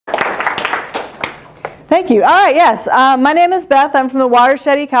Thank you. All right, yes. My name is Beth. I'm from the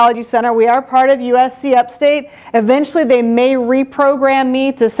Watershed Ecology Center. We are part of USC Upstate. Eventually, they may reprogram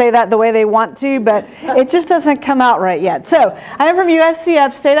me to say that the way they want to, but it just doesn't come out right yet. So, I'm from USC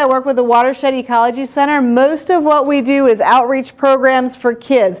Upstate. I work with the Watershed Ecology Center. Most of what we do is outreach programs for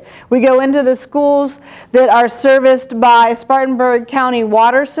kids. We go into the schools that are serviced by Spartanburg County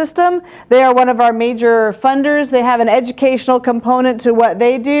Water System. They are one of our major funders. They have an educational component to what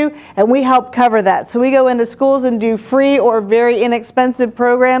they do, and we help cover that. So we go into schools and do free or very inexpensive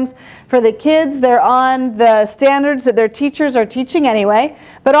programs for the kids. They're on the standards that their teachers are teaching anyway,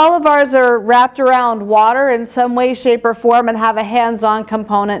 but all of ours are wrapped around water in some way, shape, or form and have a hands-on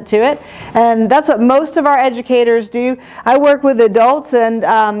component to it. And that's what most of our educators do. I work with adults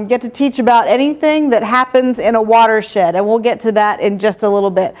and get to teach about anything that happens in a watershed, and we'll get to that in just a little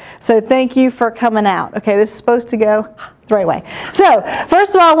bit. So thank you for coming out. Okay, this is supposed to go the right way. So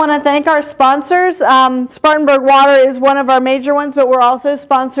first of all, I want to thank our sponsors. Spartanburg Water is one of our major ones, but we're also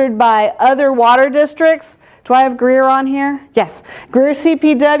sponsored by other water districts. Do I have Greer on here? Yes. Greer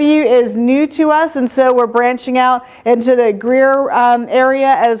CPW is new to us, and so we're branching out into the Greer area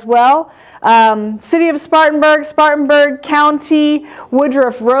as well. City of Spartanburg, Spartanburg County,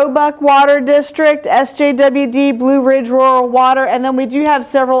 Woodruff Roebuck Water District, SJWD, Blue Ridge Rural Water, and then we do have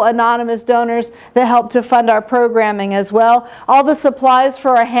several anonymous donors that help to fund our programming as well. All the supplies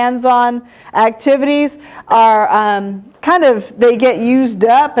for our hands-on activities are they get used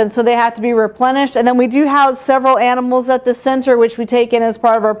up, and so they have to be replenished. And then we do house several animals at the center, which we take in as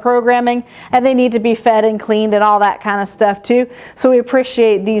part of our programming, and they need to be fed and cleaned and all that kind of stuff too. So we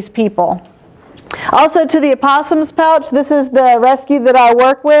appreciate these people. Also to the Opossums Pouch, this is the rescue that I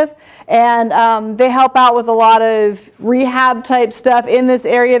work with, and they help out with a lot of rehab type stuff in this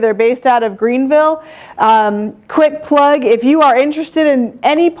area. They're based out of Greenville. Quick plug, if you are interested in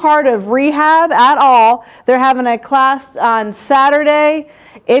any part of rehab at all, they're having a class on Saturday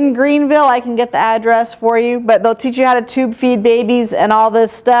in Greenville. I can get the address for you, but they'll teach you how to tube feed babies and all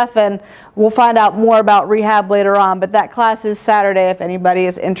this stuff, and we'll find out more about rehab later on, but that class is Saturday if anybody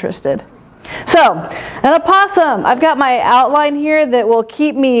is interested. So, an opossum. I've got my outline here that will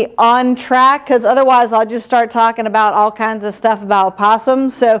keep me on track, because otherwise I'll just start talking about all kinds of stuff about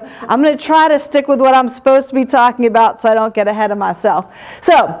opossums. So I'm going to try to stick with what I'm supposed to be talking about so I don't get ahead of myself.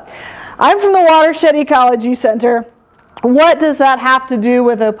 So, I'm from the Watershed Ecology Center. What does that have to do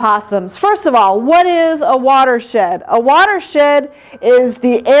with opossums? First of all, what is a watershed? A watershed is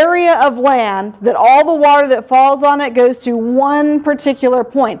the area of land that all the water that falls on it goes to one particular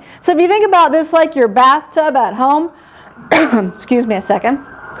point. So if you think about this like your bathtub at home, excuse me a second,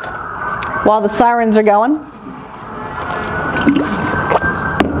 while the sirens are going.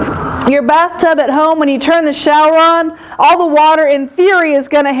 Your bathtub at home, when you turn the shower on, all the water in theory is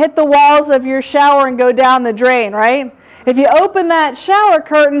going to hit the walls of your shower and go down the drain, right? If you open that shower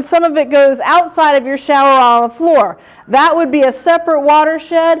curtain, some of it goes outside of your shower on the floor. That would be a separate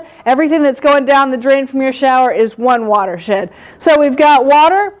watershed. Everything that's going down the drain from your shower is one watershed. So we've got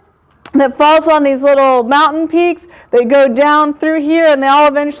water that falls on these little mountain peaks. They go down through here and they all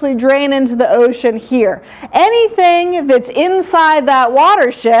eventually drain into the ocean here. Anything that's inside that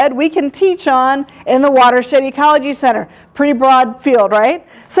watershed we can teach on in the Watershed Ecology Center. Pretty broad field, right?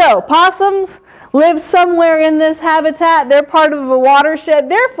 So possums live somewhere in this habitat. They're part of a watershed.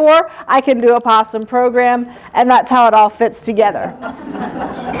 Therefore, I can do a possum program, and that's how it all fits together.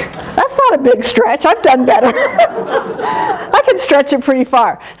 That's not a big stretch. I've done better. I can stretch it pretty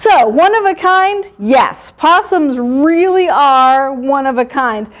far. So, one of a kind? Yes. Possums really are one of a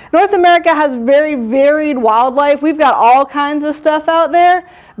kind. North America has very varied wildlife. We've got all kinds of stuff out there,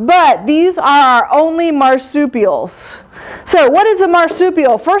 but these are our only marsupials. So, what is a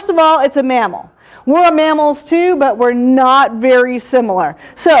marsupial? First of all, it's a mammal. We're mammals too, but we're not very similar.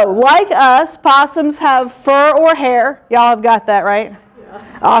 So, like us, possums have fur or hair. Y'all have got that, right?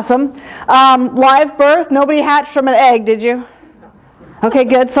 Yeah. Awesome. Live birth. Nobody hatched from an egg, did you? Okay,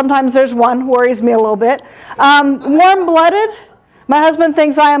 good. Sometimes there's one. Worries me a little bit. Warm-blooded. My husband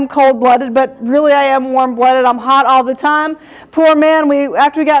thinks I am cold-blooded, but really I am warm-blooded. I'm hot all the time. Poor man,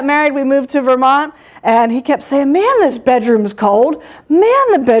 after we got married, we moved to Vermont, and he kept saying, man, this bedroom's cold.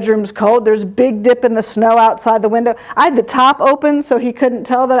 Man, the bedroom's cold. There's a big dip in the snow outside the window. I had the top open so he couldn't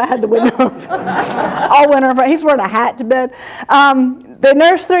tell that I had the window open all winter. He's wearing a hat to bed. They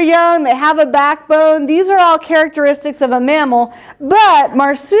nurse their young. They have a backbone. These are all characteristics of a mammal, but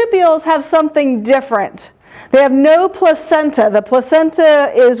marsupials have something different. They have no placenta. The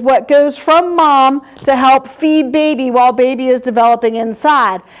placenta is what goes from mom to help feed baby while baby is developing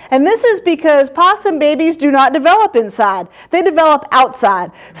inside. And this is because possum babies do not develop inside. They develop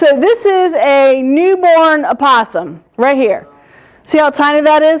outside. So this is a newborn opossum right here. See how tiny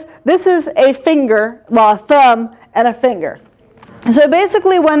that is? This is a finger, well, a thumb and a finger. So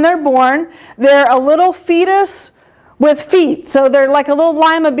basically when they're born, they're a little fetus with feet. So they're like a little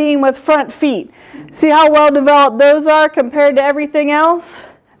lima bean with front feet. See how well developed those are compared to everything else?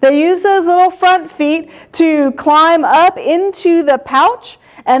 They use those little front feet to climb up into the pouch,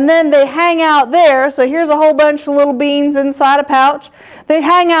 and then they hang out there. So here's a whole bunch of little beans inside a pouch. They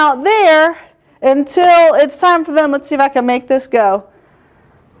hang out there until it's time for them. Let's see if I can make this go.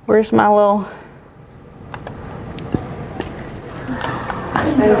 Where's my little...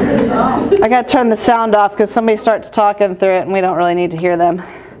 I got to turn the sound off because somebody starts talking through it and we don't really need to hear them.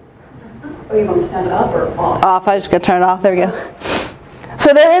 Oh, you want to stand it up or off? Off. I just got to turn it off. There we go.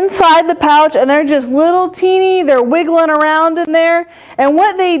 So they're inside the pouch and they're just little teeny. They're wiggling around in there. And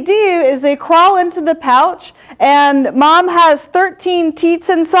what they do is they crawl into the pouch, and mom has 13 teats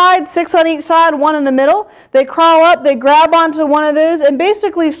inside, 6 on each side, 1 in the middle. They crawl up, they grab onto one of those and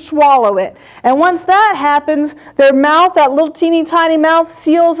basically swallow it. And once that happens, their mouth, that little teeny tiny mouth,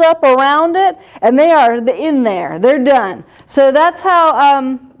 seals up around it, and they are in there. They're done. So that's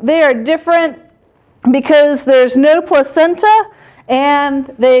how they are different, because there's no placenta,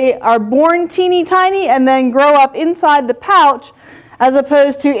 and they are born teeny tiny and then grow up inside the pouch as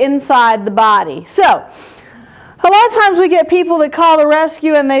opposed to inside the body. So a lot of times we get people that call the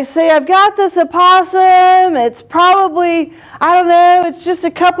rescue and they say, I've got this opossum, it's probably, I don't know, it's just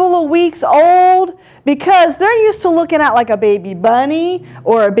a couple of weeks old, because they're used to looking at like a baby bunny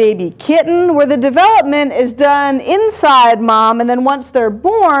or a baby kitten, where the development is done inside mom, and then once they're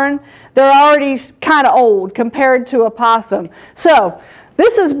born, they're already kind of old compared to a possum. So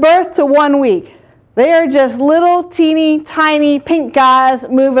this is birth to 1 week. They are just little teeny tiny pink guys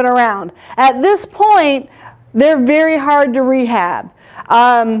moving around. At this point, they're very hard to rehab.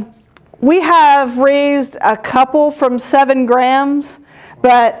 We have raised a couple from 7 grams,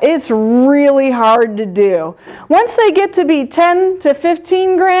 but it's really hard to do. Once they get to be 10 to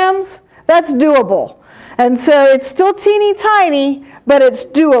 15 grams, that's doable. And so it's still teeny tiny, but it's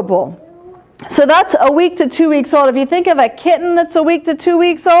doable. So that's a week to 2 weeks old. If you think of a kitten that's a week to 2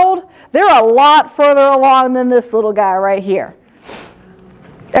 weeks old, they're a lot further along than this little guy right here.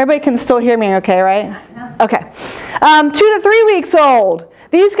 Everybody can still hear me okay, right? Yeah. Okay. 2 to 3 weeks old.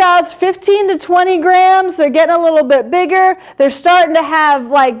 These guys, 15 to 20 grams. They're getting a little bit bigger. They're starting to have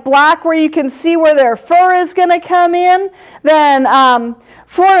like black where you can see where their fur is going to come in. Then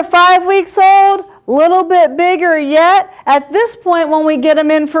 4 to 5 weeks old, a little bit bigger yet. At this point, when we get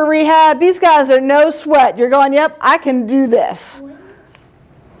them in for rehab, these guys are no sweat. You're going, yep, I can do this.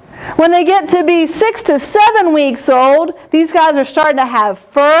 When they get to be 6 to 7 weeks old, these guys are starting to have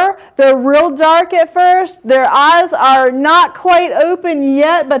fur. They're real dark at first. Their eyes are not quite open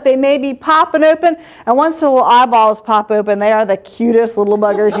yet, but they may be popping open. And once the little eyeballs pop open, they are the cutest little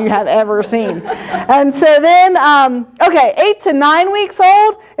buggers you have ever seen. And so then, 8 to 9 weeks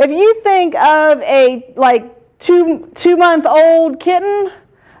old, if you think of a like two-month-old kitten,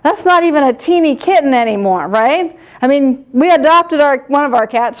 that's not even a teeny kitten anymore, right? I mean, we adopted one of our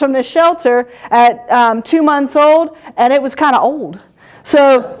cats from the shelter at 2 months old, and it was kind of old.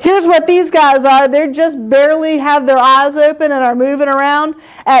 So here's what these guys are. They're just barely have their eyes open and are moving around.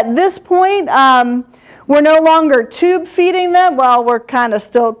 At this point, we're no longer tube feeding them. Well, we're kind of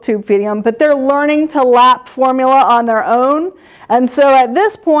still tube feeding them, but they're learning to lap formula on their own. And so at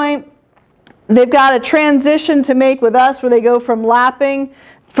this point, they've got a transition to make with us where they go from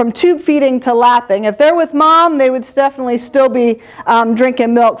tube feeding to lapping. If they're with mom, they would definitely still be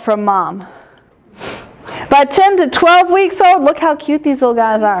drinking milk from mom. By 10 to 12 weeks old, look how cute these little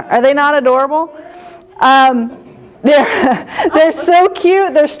guys are. Are they not adorable? They're so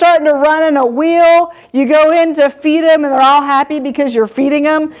cute. They're starting to run in a wheel. You go in to feed them, and they're all happy because you're feeding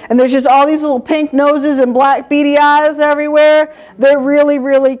them. And there's just all these little pink noses and black beady eyes everywhere. They're really,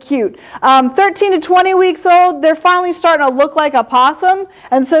 really cute. 13 to 20 weeks old, they're finally starting to look like a possum.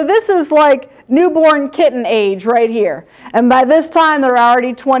 And so this is like newborn kitten age right here. And by this time, they're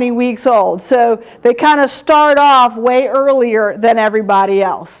already 20 weeks old. So they kind of start off way earlier than everybody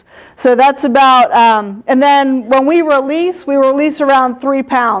else. So that's about, and then when we release around 3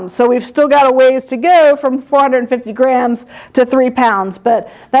 pounds. So we've still got a ways to go from 450 grams to 3 pounds. But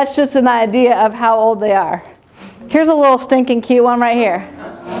that's just an idea of how old they are. Here's a little stinking cute one right here.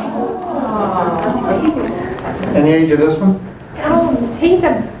 And the age of this one? He's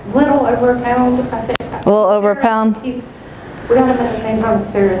a little over a pound, I think. little over a pound. We got him at the same time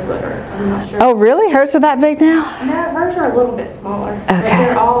as Sarah's litter. I'm not sure. Oh, really? Hers are that big now? No, hers are a little bit smaller. Okay. But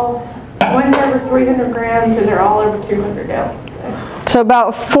they're all, one's over 300 grams and they're all over 200 gallons. So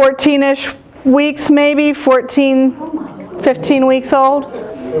about 14-ish weeks maybe, 14, 15 weeks old.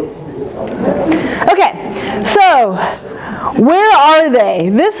 Okay, so where are they?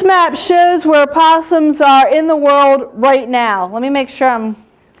 This map shows where opossums are in the world right now. Let me make sure I'm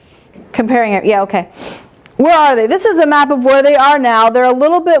comparing it. Yeah, okay. Where are they? This is a map of where they are now. They're a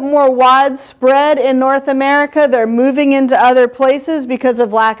little bit more widespread in North America. They're moving into other places because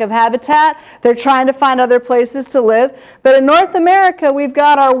of lack of habitat. They're trying to find other places to live. But in North America, we've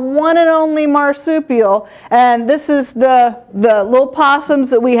got our one and only marsupial. And this is the little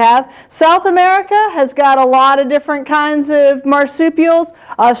possums that we have. South America has got a lot of different kinds of marsupials.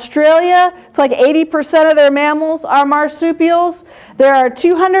 Australia, it's like 80% of their mammals are marsupials. There are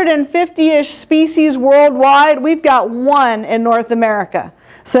 250-ish species worldwide. We've got one in North America.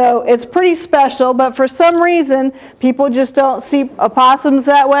 So it's pretty special, but for some reason, people just don't see opossums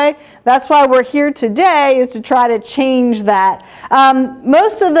that way. That's why we're here today, is to try to change that.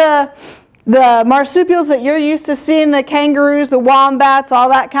 Most of the marsupials that you're used to seeing, the kangaroos, the wombats, all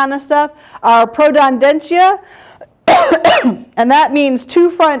that kind of stuff, are Prodondentia, and that means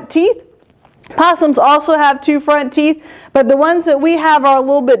two front teeth. Possums also have two front teeth, but the ones that we have are a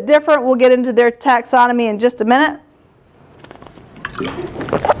little bit different. We'll get into their taxonomy in just a minute.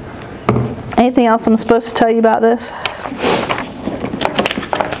 Anything else I'm supposed to tell you about this?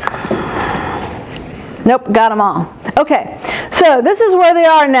 Nope, got them all. Okay, so this is where they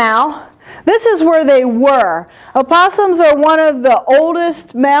are now. This is where they were. Opossums are one of the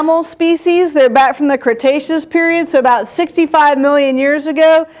oldest mammal species. They're back from the Cretaceous period, so about 65 million years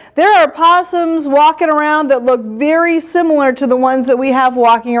ago. There are possums walking around that look very similar to the ones that we have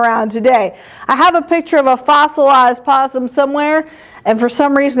walking around today. I have a picture of a fossilized possum somewhere, and for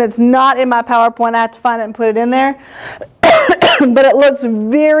some reason it's not in my PowerPoint. I have to find it and put it in there. But it looks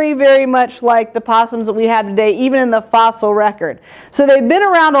very, very much like the possums that we have today, even in the fossil record. So they've been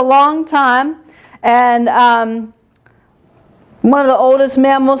around a long time, and one of the oldest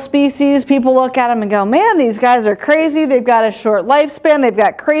mammal species. People look at them and go, man, these guys are crazy. They've got a short lifespan. They've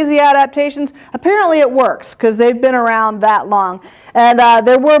got crazy adaptations. Apparently it works because they've been around that long. And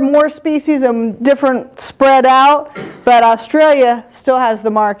there were more species and different spread out, but Australia still has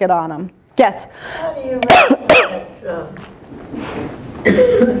the market on them. Yes? How do you make that?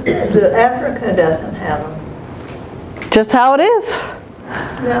 Africa doesn't have them. Just how it is.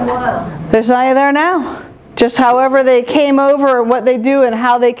 Yeah, wow. There's none there now. Just however they came over and what they do and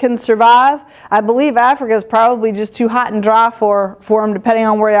how they can survive. I believe Africa is probably just too hot and dry for them, depending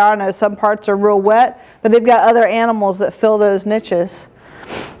on where they are. I know some parts are real wet, but they've got other animals that fill those niches.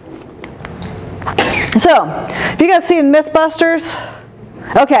 So, have you guys seen Mythbusters?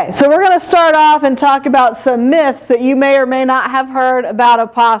 Okay, so we're going to start off and talk about some myths that you may or may not have heard about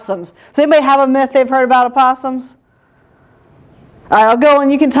opossums. Does anybody have a myth they've heard about opossums? All right, I'll go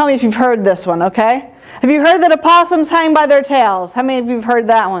and you can tell me if you've heard this one, okay? Have you heard that opossums hang by their tails? How many of you have heard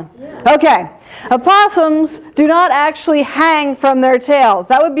that one? Yeah. Okay. Opossums do not actually hang from their tails.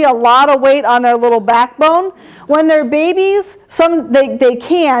 That would be a lot of weight on their little backbone. When they're babies, they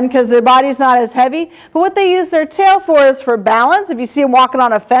can because their body's not as heavy. But what they use their tail for is for balance. If you see them walking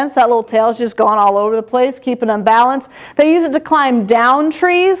on a fence, that little tail's just going all over the place, keeping them balanced. They use it to climb down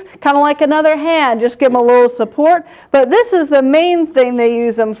trees, kind of like another hand, just give them a little support. But this is the main thing they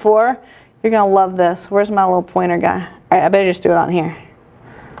use them for. You're going to love this. Where's my little pointer guy? All right, I better just do it on here.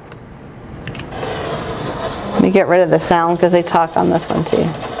 Let me get rid of the sound because they talk on this one too.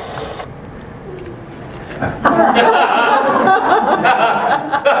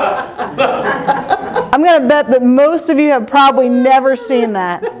 I'm going to bet that most of you have probably never seen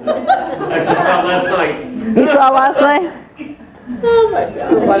that. Actually saw last night. You saw last night? Oh my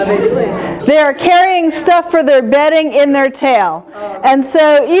God. What are they doing? They are carrying stuff for their bedding in their tail. And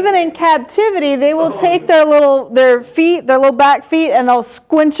so even in captivity, they will take their little back feet, and they'll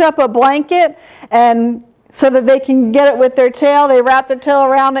squinch up a blanket and so that they can get it with their tail. They wrap their tail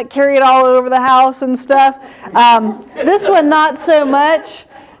around it, carry it all over the house and stuff. This one, not so much.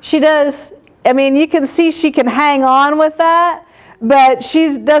 She does, I mean, you can see she can hang on with that, but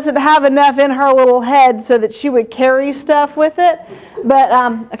she doesn't have enough in her little head so that she would carry stuff with it. But,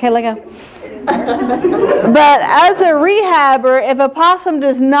 okay, let go. But as a rehabber, if a possum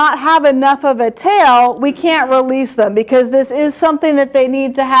does not have enough of a tail, we can't release them because this is something that they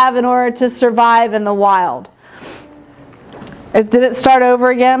need to have in order to survive in the wild. Did it start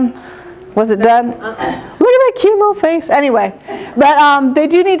over again? Was it done? Look at that cute little face. Anyway, but they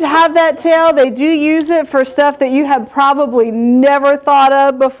do need to have that tail. They do use it for stuff that you have probably never thought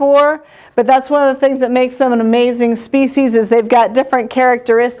of before. But that's one of the things that makes them an amazing species is they've got different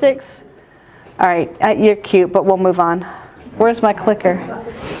characteristics. All right, you're cute, but we'll move on. Where's my clicker?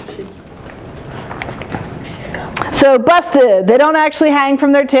 So busted. They don't actually hang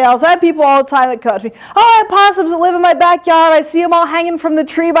from their tails. I have people all the time that come to me, oh, I have possums that live in my backyard. I see them all hanging from the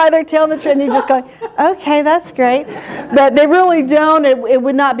tree by their tail in the tree. And you're just going, okay, that's great. But they really don't. It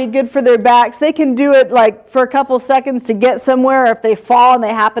would not be good for their backs. They can do it like for a couple seconds to get somewhere if they fall and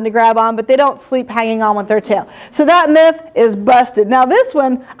they happen to grab on, but they don't sleep hanging on with their tail. So that myth is busted. Now this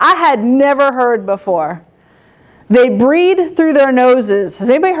one I had never heard before. They breathe through their noses. Has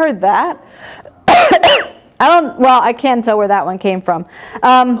anybody heard that? I can tell where that one came from.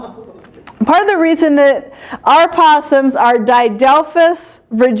 Part of the reason that our opossums are Didelphis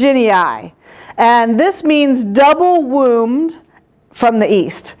virginii, and this means double-wombed from the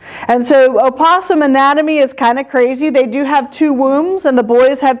east. And so opossum anatomy is kind of crazy. They do have 2 wombs, and the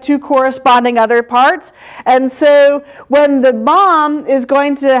boys have 2 corresponding other parts. And so when the mom is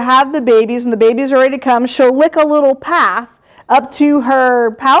going to have the babies, when the babies are ready to come, she'll lick a little path up to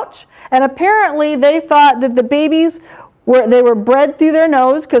her pouch. And apparently they thought that the babies were bred through their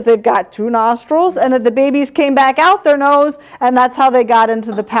nose because they've got 2 nostrils, and that the babies came back out their nose, and that's how they got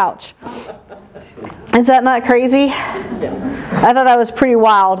into the pouch. Is that not crazy? Yeah. I thought that was pretty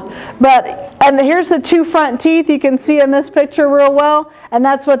wild. And here's the 2 front teeth you can see in this picture real well, and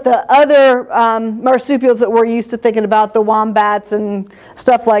that's what the other marsupials that we're used to thinking about, the wombats and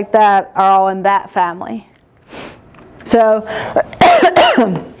stuff like that, are all in that family. So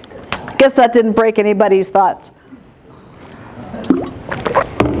I guess that didn't break anybody's thoughts.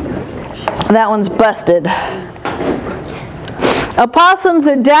 That one's busted. Opossums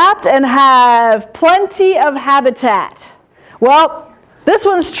adapt and have plenty of habitat. Well, this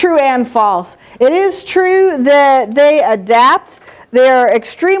one's true and false. It is true that they adapt. They're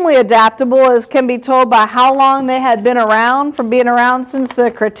extremely adaptable, as can be told by how long they had been around, from being around since the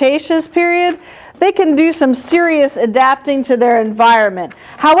Cretaceous period. They can do some serious adapting to their environment.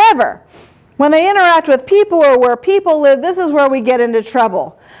 However, when they interact with people or where people live, this is where we get into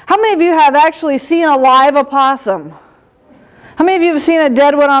trouble. How many of you have actually seen a live opossum? How many of you have seen a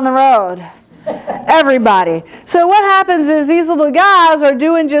dead one on the road? Everybody. So what happens is these little guys are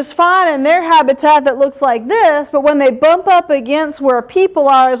doing just fine in their habitat that looks like this, but when they bump up against where people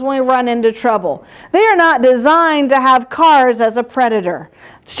are is when we run into trouble. They are not designed to have cars as a predator.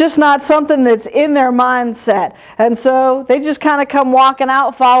 It's just not something that's in their mindset. And so they just kind of come walking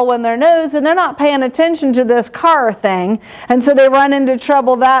out following their nose, and they're not paying attention to this car thing. And so they run into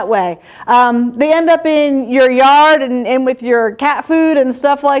trouble that way. They end up in your yard and with your cat food and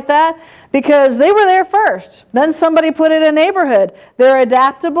stuff like that because they were there first. Then somebody put it in a neighborhood. They're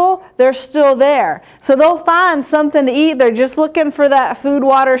adaptable. They're still there. So they'll find something to eat. They're just looking for that food,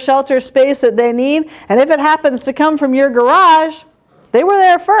 water, shelter, space that they need. And if it happens to come from your garage, they were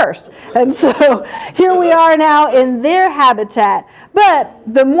there first. And so here we are now in their habitat. But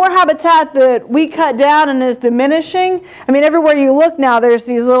the more habitat that we cut down and is diminishing, I mean, everywhere you look now, there's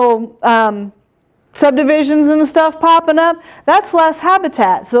these little subdivisions and stuff popping up. That's less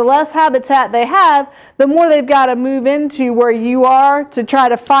habitat. So the less habitat they have, the more they've got to move into where you are to try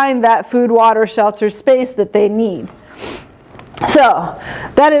to find that food, water, shelter, space that they need. So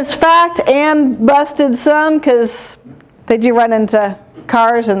that is fact and busted some because they do run into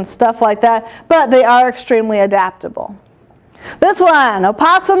cars and stuff like that, but they are extremely adaptable. This one,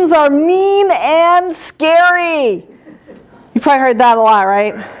 opossums are mean and scary. You probably heard that a lot,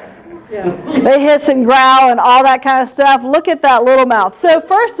 right? Yeah. They hiss and growl and all that kind of stuff. Look at that little mouth. So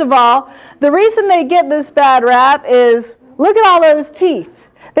first of all, the reason they get this bad rap is, look at all those teeth.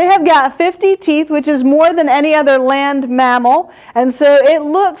 They have got 50 teeth, which is more than any other land mammal, and so it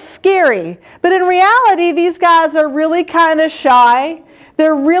looks scary. But in reality, these guys are really kind of shy.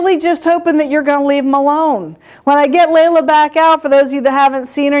 They're really just hoping that you're going to leave them alone. When I get Laila back out, for those of you that haven't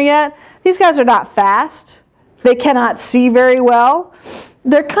seen her yet, these guys are not fast. They cannot see very well.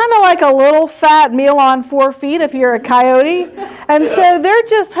 They're kind of like a little fat meal on 4 feet if you're a coyote. And so they're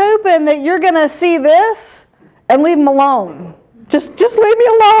just hoping that you're going to see this and leave them alone. Just leave me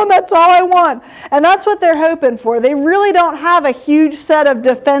alone, that's all I want. And that's what they're hoping for. They really don't have a huge set of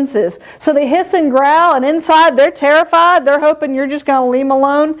defenses. So they hiss and growl, and inside they're terrified. They're hoping you're just going to leave them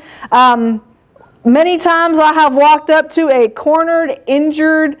alone. Many times I have walked up to a cornered,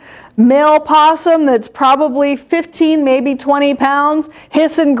 injured male possum that's probably 15, maybe 20 pounds,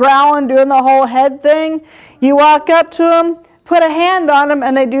 hissing, growling, doing the whole head thing. You walk up to them, put a hand on them,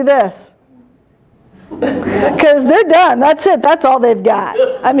 and they do this. Because they're done. That's it. That's all they've got.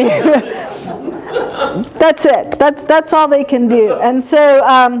 I mean, that's it. That's all they can do. And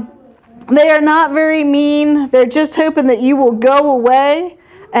so they are not very mean. They're just hoping that you will go away.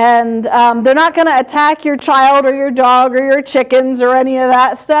 And they're not going to attack your child or your dog or your chickens or any of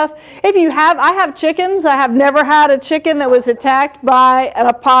that stuff. I have chickens. I have never had a chicken that was attacked by an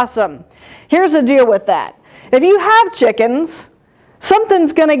opossum. Here's the deal with that. If you have chickens,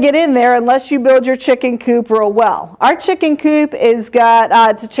 something's going to get in there unless you build your chicken coop real well. Our chicken coop is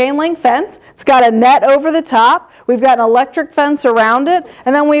it's a chain link fence. It's got a net over the top. We've got an electric fence around it.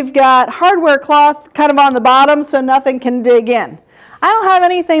 And then we've got hardware cloth kind of on the bottom so nothing can dig in. I don't have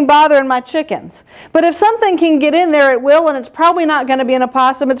anything bothering my chickens. But if something can get in there, it will, and it's probably not going to be an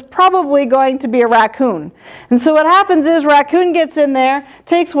opossum. It's probably going to be a raccoon. And so what happens is raccoon gets in there,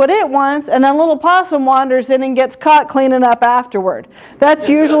 takes what it wants, and then little possum wanders in and gets caught cleaning up afterward. That's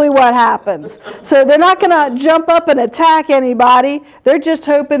usually what happens. So they're not going to jump up and attack anybody. They're just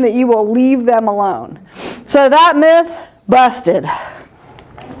hoping that you will leave them alone. So that myth, busted.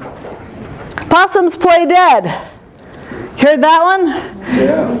 Possums play dead. Heard that one?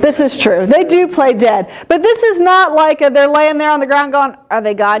 Yeah. This is true. They do play dead. But this is not like they're laying there on the ground going, are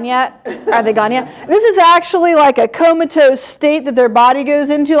they gone yet? Are they gone yet? This is actually like a comatose state that their body goes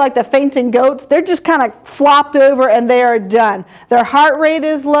into, like the fainting goats. They're just kind of flopped over and they are done. Their heart rate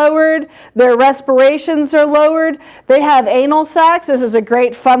is lowered. Their respirations are lowered. They have anal sacs. This is a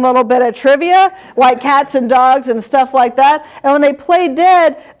great fun little bit of trivia, like cats and dogs and stuff like that. And when they play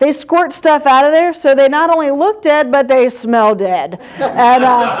dead, they squirt stuff out of there, so they not only look dead, but they smell dead. And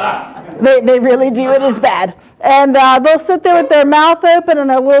they really do. It is bad. And they'll sit there with their mouth open and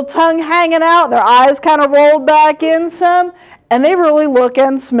their little tongue hanging out, their eyes kind of rolled back in some, and they really look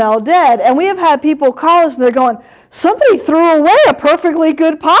and smell dead. And we have had people call us and they're going, somebody threw away a perfectly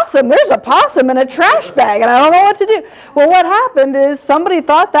good possum. There's a possum in a trash bag and I don't know what to do. Well, what happened is somebody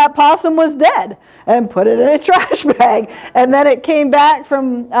thought that possum was dead and put it in a trash bag. And then it came back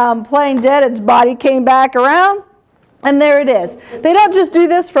from playing dead. Its body came back around. And there it is. They don't just do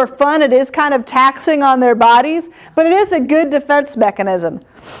this for fun. It is kind of taxing on their bodies, but it is a good defense mechanism.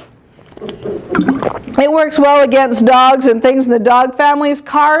 It works well against dogs and things in the dog families.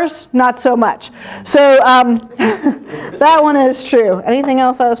 Cars, not so much. So that one is true. Anything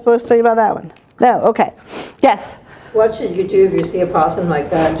else I was supposed to say about that one? No? Okay. Yes? What should you do if you see a possum like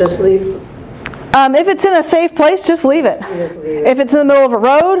that? Just leave? If it's in a safe place, just leave it. Just leave it. If it's in the middle of a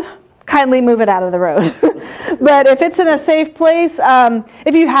road, kindly move it out of the road. But if it's in a safe place,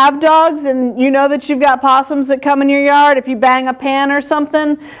 if you have dogs and you know that you've got possums that come in your yard, if you bang a pan or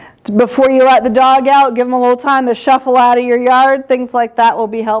something, before you let the dog out, give them a little time to shuffle out of your yard. Things like that will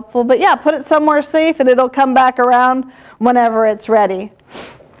be helpful. But yeah, put it somewhere safe and it'll come back around whenever it's ready.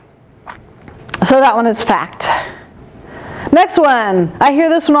 So that one is fact. Next one. I hear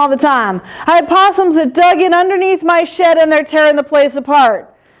this one all the time. I had possums that dug in underneath my shed and they're tearing the place apart.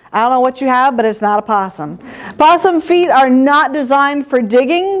 I don't know what you have, but it's not a possum. Possum feet are not designed for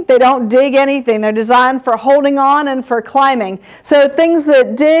digging. They don't dig anything. They're designed for holding on and for climbing. So things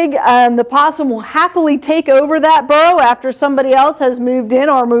that dig, the possum will happily take over that burrow after somebody else has moved in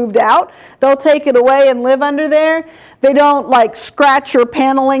or moved out. They'll take it away and live under there. They don't like scratch your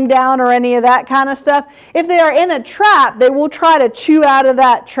paneling down or any of that kind of stuff. If they are in a trap, they will try to chew out of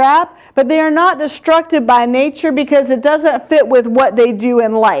that trap. But they are not destructive by nature because it doesn't fit with what they do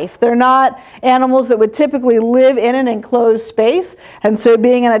in life. They're not animals that would typically live in an enclosed space, and so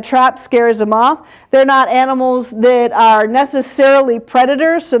being in a trap scares them off. They're not animals that are necessarily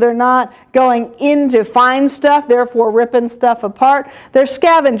predators, so they're not going in to find stuff, therefore ripping stuff apart. They're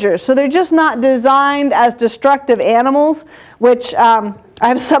scavengers, so they're just not designed as destructive animals, which I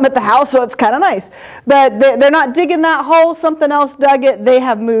have some at the house, so it's kind of nice. But they're not digging that hole. Something else dug it. They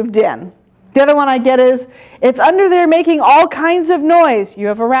have moved in. The other one I get is, it's under there making all kinds of noise. You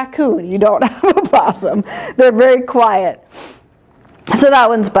have a raccoon. You don't have a possum. They're very quiet. So that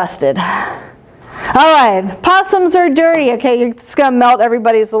one's busted. All right. Possums are dirty. Okay, it's going to melt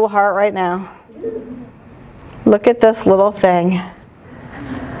everybody's little heart right now. Look at this little thing.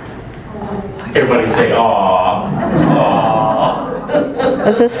 Everybody say, "Aw, aw."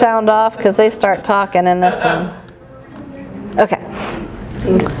 Does this sound off? Because they start talking in this one. Okay.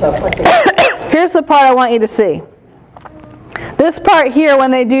 Here's the part I want you to see. This part here,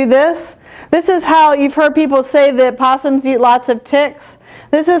 when they do this, this is how you've heard people say that possums eat lots of ticks.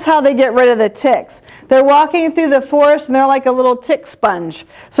 This is how they get rid of the ticks. They're walking through the forest and they're like a little tick sponge.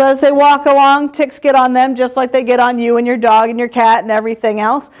 So as they walk along, ticks get on them just like they get on you and your dog and your cat and everything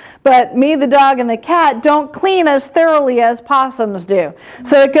else. But me, the dog, and the cat don't clean as thoroughly as possums do.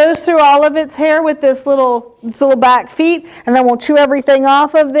 So it goes through all of its hair with its little back feet, and then we'll chew everything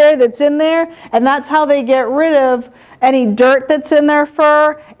off of there that's in there, and that's how they get rid of any dirt that's in their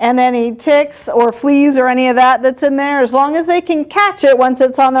fur and any ticks or fleas or any of that that's in there. As long as they can catch it once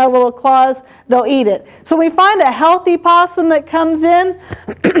it's on their little claws, they'll eat it. So we find a healthy possum that comes in.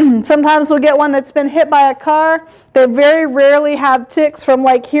 Sometimes we'll get one that's been hit by a car. They very rarely have ticks from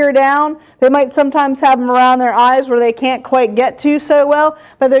like here down. They might sometimes have them around their eyes where they can't quite get to so well,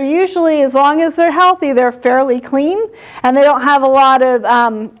 but they're usually, as long as they're healthy, they're fairly clean, and they don't have a lot of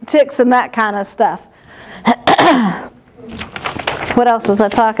ticks and that kind of stuff. What else was I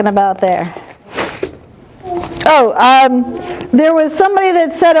talking about there? Oh, there was somebody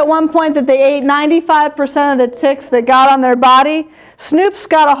that said at one point that they ate 95% of the ticks that got on their body. Snoop's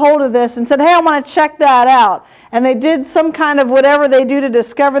got a hold of this and said, hey, I want to check that out. And they did some kind of whatever they do to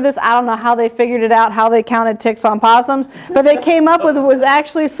discover this. I don't know how they figured it out, how they counted ticks on possums. But they came up with it was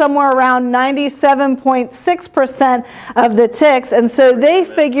actually somewhere around 97.6% of the ticks. And so they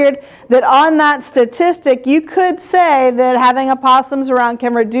figured that on that statistic, you could say that having opossums around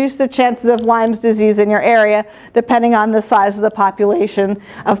can reduce the chances of Lyme's disease in your area, depending on the size of the population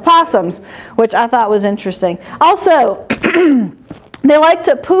of possums, which I thought was interesting. Also, they like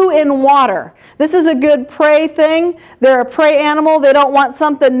to poo in water. This is a good prey thing. They're a prey animal. They don't want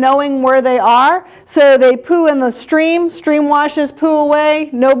something knowing where they are. So they poo in the stream. Stream washes poo away.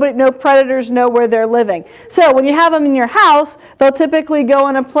 No predators know where they're living. So when you have them in your house, they'll typically go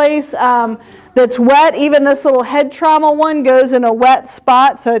in a place that's wet. Even this little head trauma one goes in a wet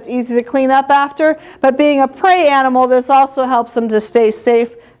spot, so it's easy to clean up after. But being a prey animal, this also helps them to stay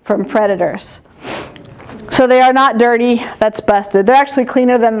safe from predators. So they are not dirty. That's busted. They're actually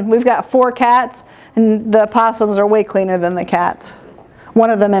cleaner than, we've got 4 cats, and the opossums are way cleaner than the cats. One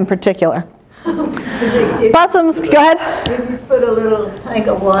of them in particular. Possums, go ahead. If you put a little tank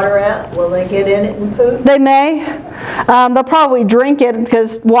of water out, will they get in it and poop? They may. They'll probably drink it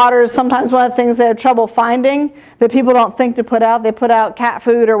because water is sometimes one of the things they have trouble finding that people don't think to put out. They put out cat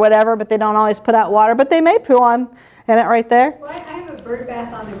food or whatever, but they don't always put out water. But they may poo on in it right there. Well, I have a bird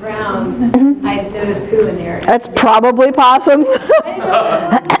bath on the ground. I noticed poo in there. That's probably possums.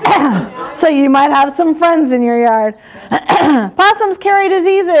 So you might have some friends in your yard. Possums carry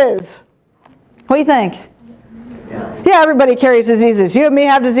diseases. What do you think? Yeah, everybody carries diseases. You and me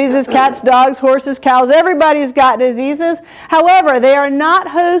have diseases, cats, dogs, horses, cows. Everybody's got diseases. However, they are not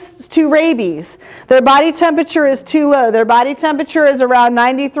hosts to rabies. Their body temperature is too low. Their body temperature is around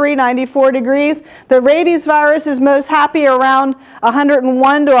 93, 94 degrees. The rabies virus is most happy around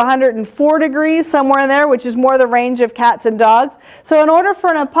 101 to 104 degrees, somewhere in there, which is more the range of cats and dogs. So in order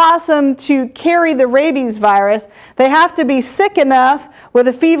for an opossum to carry the rabies virus, they have to be sick enough with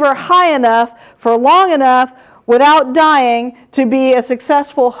a fever high enough for long enough without dying to be a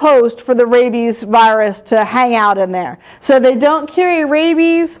successful host for the rabies virus to hang out in there. So they don't carry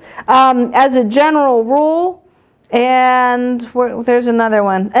rabies as a general rule. And there's another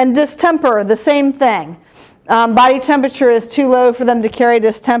one. And distemper, the same thing. Body temperature is too low for them to carry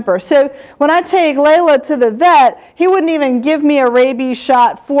distemper. So when I take Laila to the vet, he wouldn't even give me a rabies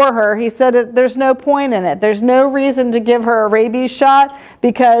shot for her. He said there's no point in it. There's no reason to give her a rabies shot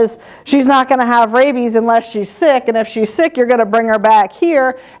because she's not going to have rabies unless she's sick. And if she's sick, you're going to bring her back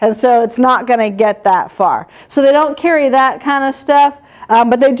here. And so it's not going to get that far. So they don't carry that kind of stuff.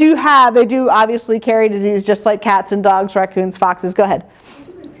 But they do obviously carry disease just like cats and dogs, raccoons, foxes. Go ahead.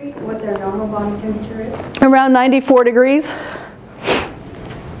 What their normal body temperature is? Around 94 degrees.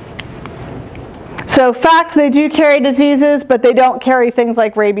 So fact, they do carry diseases, but they don't carry things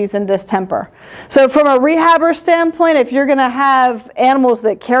like rabies and distemper. So from a rehabber standpoint, if you're going to have animals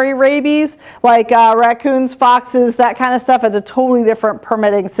that carry rabies, like raccoons, foxes, that kind of stuff, it's a totally different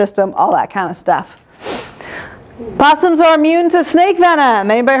permitting system, all that kind of stuff. Possums are immune to snake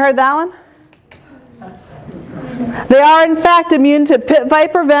venom. Anybody heard that one? They are, in fact, immune to pit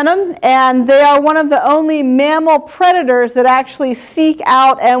viper venom, and they are one of the only mammal predators that actually seek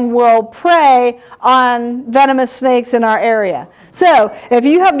out and will prey on venomous snakes in our area. So if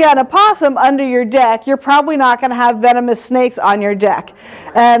you have got a possum under your deck, you're probably not going to have venomous snakes on your deck.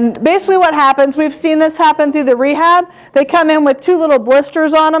 And basically what happens, we've seen this happen through the rehab, they come in with 2 little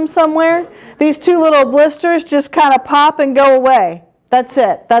blisters on them somewhere. These 2 little blisters just kind of pop and go away. That's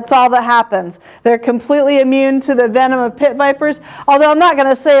it. That's all that happens. They're completely immune to the venom of pit vipers. Although I'm not going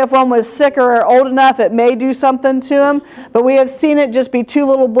to say if one was sick or old enough, it may do something to them. But we have seen it just be 2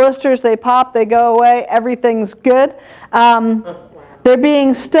 little blisters. They pop, they go away. Everything's good. They're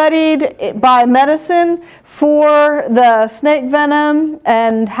being studied by medicine for the snake venom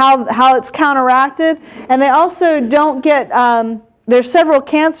and how it's counteracted. And they also don't get... there's several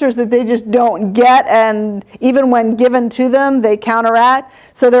cancers that they just don't get, and even when given to them, they counteract.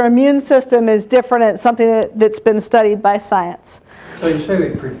 So their immune system is different, and it's something that's been studied by science. So you say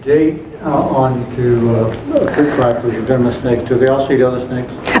they predate onto pit vipers or venomous snakes. Do they also eat other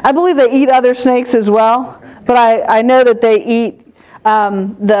snakes? I believe they eat other snakes as well, but I know that they eat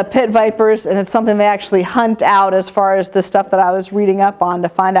the pit vipers, and it's something they actually hunt out as far as the stuff that I was reading up on to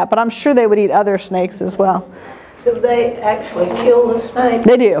find out. But I'm sure they would eat other snakes as well. Do they actually kill the snake?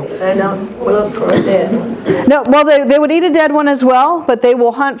 They do. They don't look for a dead one? No, well, they would eat a dead one as well, but they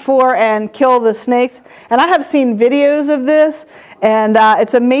will hunt for and kill the snakes. And I have seen videos of this, and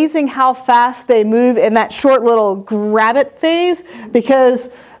it's amazing how fast they move in that short little grab it phase,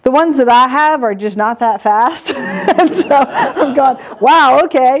 because the ones that I have are just not that fast. And so I'm going, wow,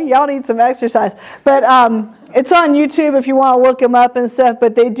 okay, y'all need some exercise. But it's on YouTube if you want to look them up and stuff,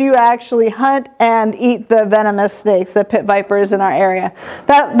 but they do actually hunt and eat the venomous snakes, the pit vipers in our area.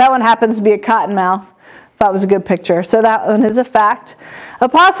 That one happens to be a cottonmouth. That was a good picture. So that one is a fact.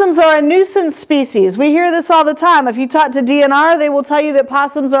 Opossums are a nuisance species. We hear this all the time. If you talk to DNR, they will tell you that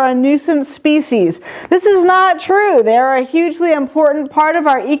possums are a nuisance species. This is not true. They are a hugely important part of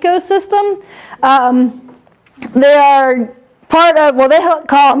our ecosystem. They are part of, well, they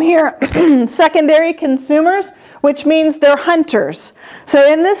call them here secondary consumers, which means they're hunters.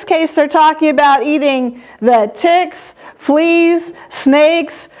 So in this case, they're talking about eating the ticks, fleas,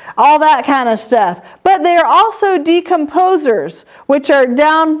 snakes, all that kind of stuff. But they are also decomposers, which are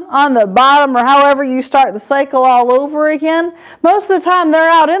down on the bottom, or however you start the cycle all over again. Most of the time they're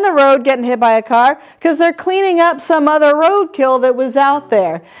out in the road getting hit by a car because they're cleaning up some other roadkill that was out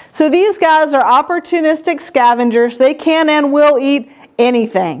there. So these guys are opportunistic scavengers. They can and will eat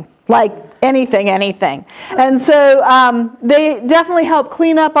anything, like anything. And so they definitely help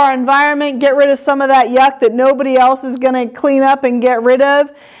clean up our environment, get rid of some of that yuck that nobody else is going to clean up and get rid of.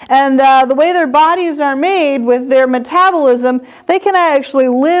 And the way their bodies are made with their metabolism, they can actually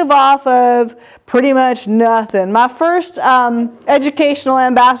live off of pretty much nothing. My first educational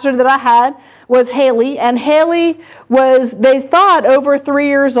ambassador that I had was Haley, and Haley was, they thought, over 3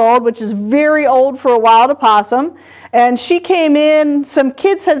 years old, which is very old for a wild opossum. And she came in, some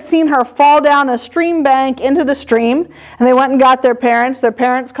kids had seen her fall down a stream bank into the stream, and they went and got their parents. Their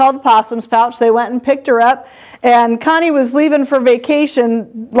parents called the possum's pouch. They went and picked her up, and Connie was leaving for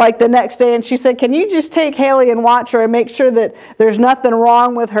vacation like the next day, and she said, can you just take Haley and watch her and make sure that there's nothing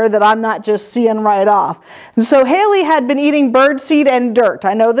wrong with her that I'm not just seeing right off? And so Haley had been eating birdseed and dirt.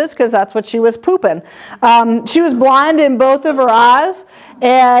 I know this because that's what she was pooping. She was blind in both of her eyes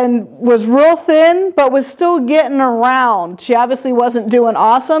and was real thin, but was still getting around. She obviously wasn't doing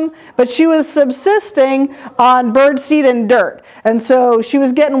awesome, but she was subsisting on birdseed and dirt. And so she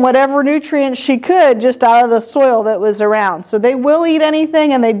was getting whatever nutrients she could just out of the soil that was around. So they will eat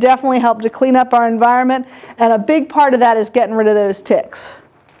anything, and they definitely help to clean up our environment. And a big part of that is getting rid of those ticks.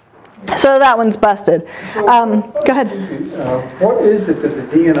 So that one's busted. Go ahead. What is it that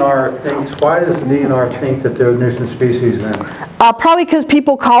the DNR thinks? Why does the DNR think that they're a nuisance species then? Probably because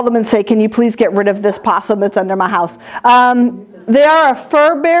people call them and say, can you please get rid of this possum that's under my house? They are a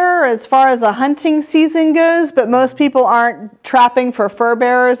fur bearer as far as a hunting season goes, but most people aren't trapping for fur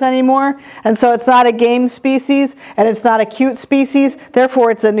bearers anymore. And so it's not a game species, and it's not a cute species. Therefore,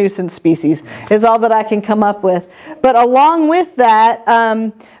 it's a nuisance species, is all that I can come up with. But along with that,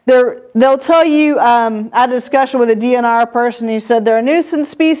 they'll tell you, I had a discussion with a DNR person. He said, they're a nuisance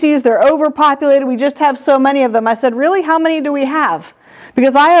species, they're overpopulated, we just have so many of them. I said, really, how many do we have?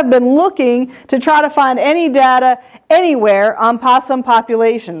 Because I have been looking to try to find any data anywhere on possum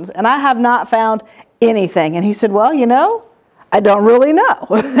populations, and I have not found anything. And he said, well, you know, I don't really know.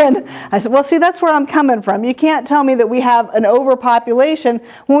 And I said, well, see, that's where I'm coming from. You can't tell me that we have an overpopulation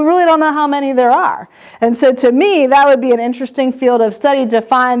when we really don't know how many there are. And so to me, that would be an interesting field of study to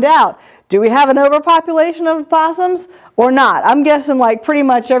find out, do we have an overpopulation of opossums or not? I'm guessing like pretty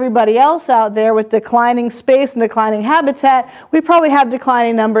much everybody else out there with declining space and declining habitat, we probably have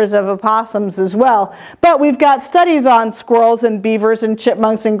declining numbers of opossums as well. But we've got studies on squirrels and beavers and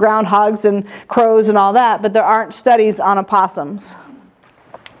chipmunks and groundhogs and crows and all that, but there aren't studies on opossums.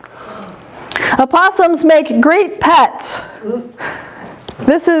 Opossums make great pets.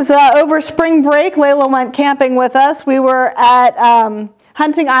 This is over spring break. Laila went camping with us. We were at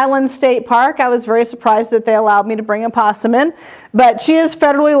Hunting Island State Park. I was very surprised that they allowed me to bring a possum in, but she is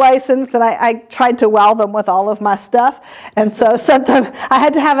federally licensed, and I tried to wow them with all of my stuff, and so sent them. I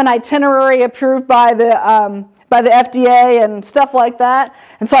had to have an itinerary approved by the FDA and stuff like that,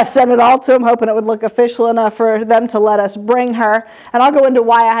 and so I sent it all to them, hoping it would look official enough for them to let us bring her. And I'll go into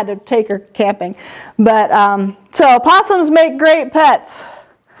why I had to take her camping. But so opossums make great pets.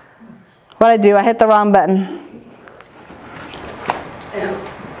 What'd I do? I hit the wrong button.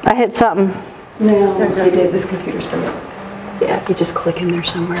 I hit something. No, you did. This computer's been. Yeah, you just click in there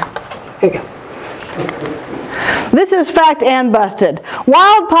somewhere. Here you go. This is fact and busted.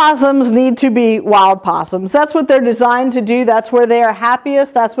 Wild possums need to be wild possums. That's what they're designed to do. That's where they are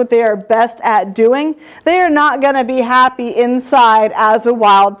happiest. That's what they are best at doing. They are not going to be happy inside as a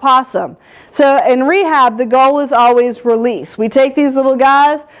wild possum. So in rehab, the goal is always release. We take these little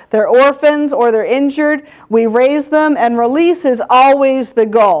guys, they're orphans or they're injured, we raise them, and release is always the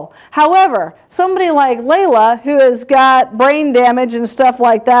goal. However, somebody like Laila, who has got brain damage and stuff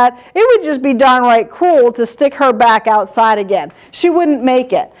like that, it would just be downright cruel to stick her back outside again. She wouldn't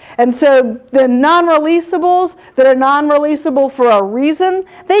make it. And so the non-releasables that are non-releasable for a reason,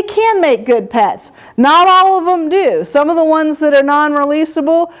 they can make good pets. Not all of them do. Some of the ones that are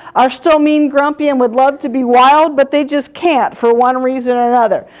non-releasable are still mean, grumpy, and would love to be wild, but they just can't for one reason or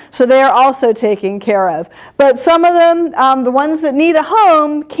another. So they are also taken care of. But some of them, the ones that need a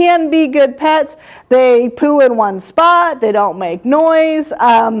home, can be good pets. They poo in one spot, they don't make noise,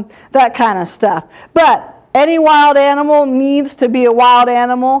 that kind of stuff. But any wild animal needs to be a wild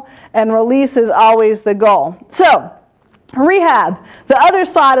animal, and release is always the goal. So, rehab, the other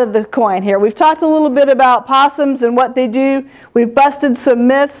side of the coin here. We've talked a little bit about possums and what they do. We've busted some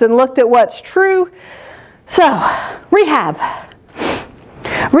myths and looked at what's true. So, rehab.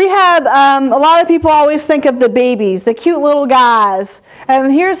 Rehab, a lot of people always think of the babies, the cute little guys. And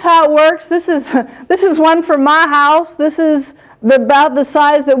here's how it works. This is one from my house. This is about the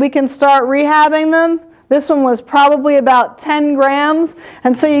size that we can start rehabbing them. This one was probably about 10 grams.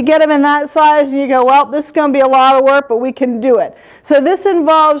 And so you get them in that size and you go, well, this is going to be a lot of work, but we can do it. So this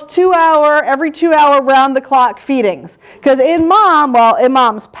involves every 2 hour round the clock feedings. Because in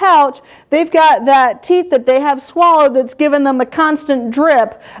mom's pouch, they've got that teat that they have swallowed that's given them a constant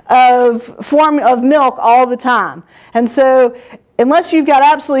drip of milk all the time. And so unless you've got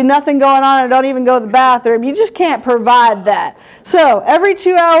absolutely nothing going on and don't even go to the bathroom, you just can't provide that. So every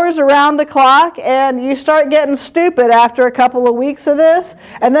 2 hours around the clock, and you start getting stupid after a couple of weeks of this,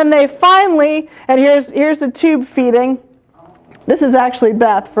 and then they finally, and here's the tube feeding. This is actually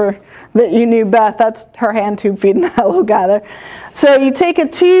Beth, for that you knew Beth. That's her hand tube feeding that little guy there. So you take a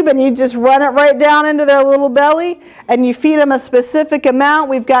tube and you just run it right down into their little belly, and you feed them a specific amount.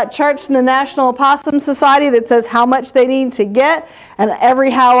 We've got charts from the National Opossum Society that says how much they need to get and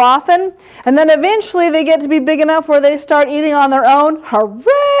every how often. And then eventually they get to be big enough where they start eating on their own.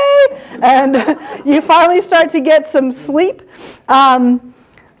 Hooray! And you finally start to get some sleep.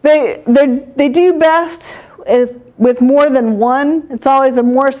 They do best with more than one. It's always a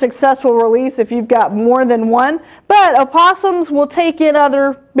more successful release if you've got more than one. But opossums will take in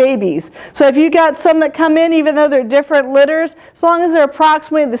other babies. So if you got some that come in, even though they're different litters, as long as they're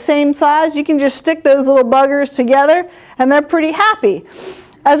approximately the same size, you can just stick those little buggers together and they're pretty happy.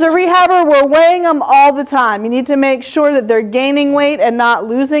 As a rehabber, we're weighing them all the time. You need to make sure that they're gaining weight and not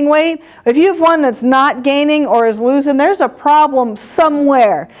losing weight. If you have one that's not gaining or is losing, there's a problem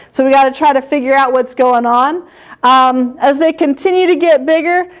somewhere. So we got to try to figure out what's going on. As they continue to get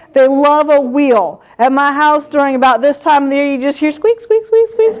bigger, they love a wheel. At my house, during about this time of the year, you just hear squeak, squeak, squeak,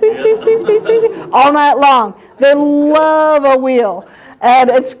 squeak, squeak, squeak, squeak, squeak, squeak, all night long. They love a wheel. And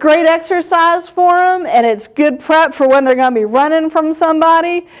it's great exercise for them, and it's good prep for when they're going to be running from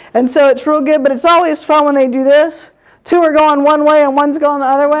somebody. And so it's real good, but it's always fun when they do this. Two are going one way and one's going the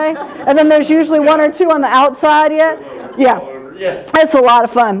other way. And then there's usually one or two on the outside yet. Yeah. It's a lot of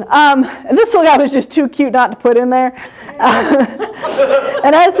fun. And this little guy was just too cute not to put in there.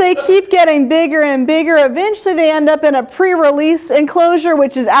 And as they keep getting bigger and bigger, eventually they end up in a pre-release enclosure,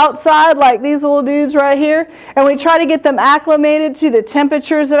 which is outside, like these little dudes right here. And we try to get them acclimated to the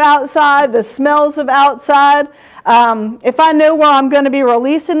temperatures of outside, the smells of outside. If I know where I'm going to be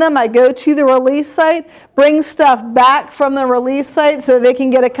releasing them, I go to the release site, bring stuff back from the release site so they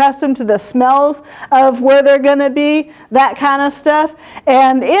can get accustomed to the smells of where they're going to be, that kind of stuff.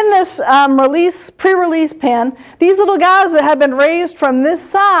 And in this pre-release pen, these little guys that have been raised from this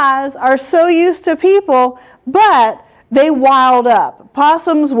size are so used to people, but they wild up.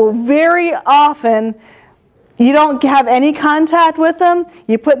 Possums will very often, you don't have any contact with them.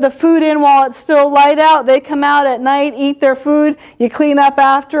 You put the food in while it's still light out. They come out at night, eat their food. You clean up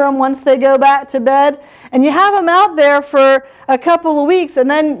after them once they go back to bed. And you have them out there for a couple of weeks, and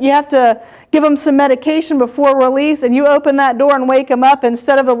then you have to give them some medication before release, and you open that door and wake them up.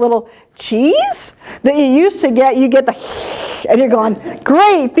 Instead of the little cheese that you used to get, you get the and you're going,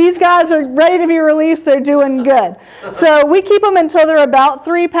 great, these guys are ready to be released, they're doing good. So we keep them until they're about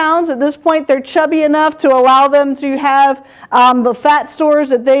 3 pounds. At this point, they're chubby enough to allow them to have the fat stores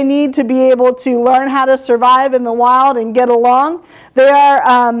that they need to be able to learn how to survive in the wild and get along. They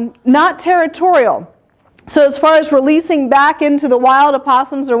are not territorial. So as far as releasing back into the wild,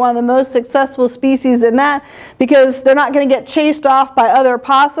 opossums are one of the most successful species in that, because they're not going to get chased off by other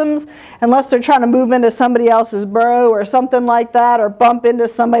opossums unless they're trying to move into somebody else's burrow or something like that, or bump into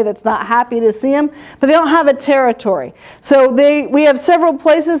somebody that's not happy to see them. But they don't have a territory. So we have several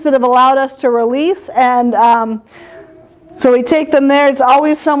places that have allowed us to release, and so we take them there. It's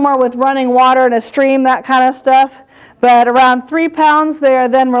always somewhere with running water and a stream, that kind of stuff. But around 3 pounds, they are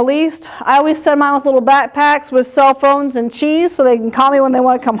then released. I always send them out with little backpacks with cell phones and cheese so they can call me when they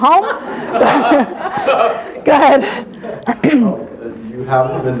want to come home. Go ahead. You have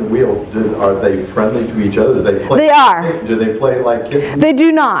them in the wheel. Are they friendly to each other? Do they play? They are. Do they play like kittens? They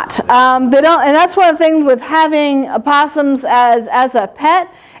do not. They don't, and that's one of the things with having opossums as a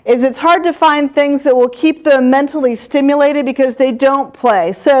pet. Is it's hard to find things that will keep them mentally stimulated, because they don't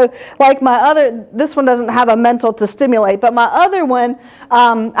play. So like this one doesn't have a mental to stimulate, but my other one,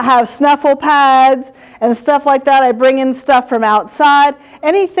 I have snuffle pads and stuff like that. I bring in stuff from outside.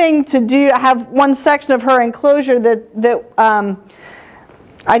 Anything to do, I have one section of her enclosure that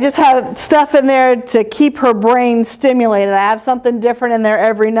I just have stuff in there to keep her brain stimulated. I have something different in there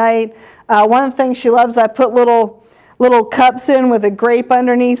every night. One of the things she loves, I put little cups in with a grape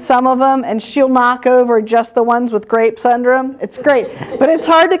underneath some of them, and she'll knock over just the ones with grapes under them. It's great. But it's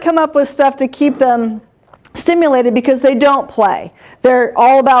hard to come up with stuff to keep them stimulated, because they don't play. They're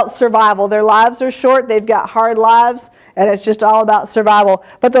all about survival. Their lives are short. They've got hard lives, and it's just all about survival.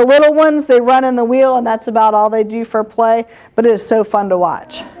 But the little ones, they run in the wheel, and that's about all they do for play. But it is so fun to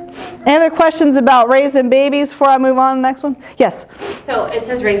watch. Any other questions about raising babies before I move on to the next one? Yes? So it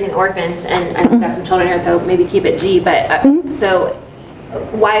says raising orphans, and I've got some children here, so maybe keep it G, but so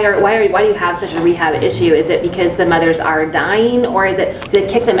why do you have such a rehab issue? Is it because the mothers are dying, or is it, do they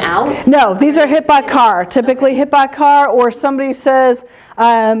kick them out? No, these are hit by car, typically hit by car, or somebody says,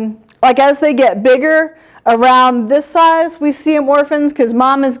 like as they get bigger, around this size, we see them orphans because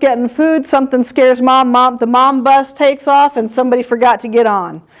mom is getting food, something scares mom, the mom bus takes off, and somebody forgot to get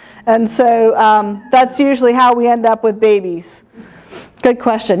on. And so that's usually how we end up with babies. Good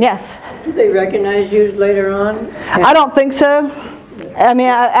question. Yes? Do they recognize you later on? I don't think so. I mean,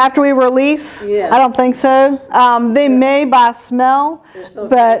 after we release, I don't think so. They may by smell,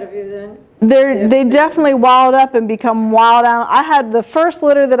 but they definitely wild up and become wild out. I had the first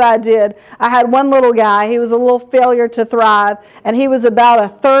litter that I did, I had one little guy. He was a little failure to thrive, and he was about a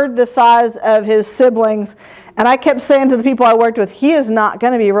third the size of his siblings. And I kept saying to the people I worked with, he is not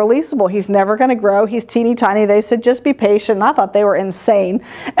going to be releasable. He's never going to grow. He's teeny tiny. They said, just be patient. And I thought they were insane.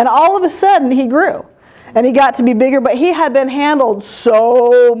 And all of a sudden, he grew. And he got to be bigger, but he had been handled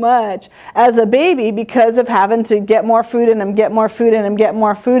so much as a baby because of having to get more food in him, get more food in him, get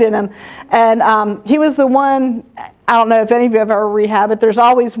more food in him. And he was the one, I don't know if any of you have ever rehabbed, but there's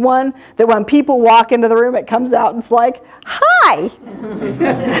always one that when people walk into the room, it comes out and it's like, hi.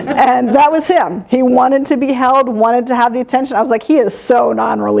 And that was him. He wanted to be held, wanted to have the attention. I was like, he is so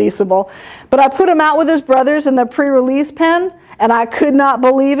non-releasable. But I put him out with his brothers in the pre-release pen, and I could not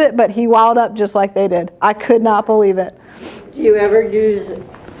believe it, but he wilded up just like they did. I could not believe it. Do you ever use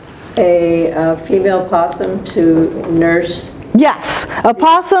a female possum to nurse? Yes.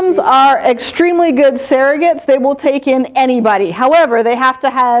 Opossums are extremely good surrogates. They will take in anybody. However, they have to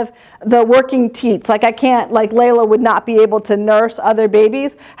have the working teats. Like Laila would not be able to nurse other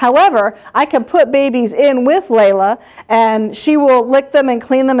babies. However, I can put babies in with Laila, and she will lick them and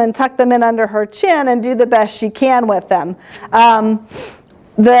clean them and tuck them in under her chin and do the best she can with them.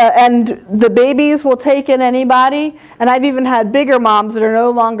 The babies will take in anybody, and I've even had bigger moms that are no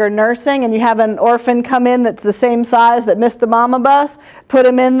longer nursing, and you have an orphan come in that's the same size that missed the mama bus, put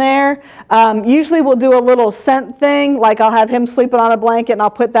him in there. Usually we'll do a little scent thing, like I'll have him sleeping on a blanket and I'll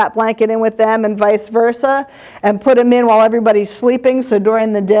put that blanket in with them and vice versa, and put him in while everybody's sleeping, so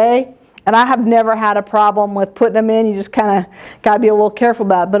during the day. And I have never had a problem with putting them in. You just kind of got to be a little careful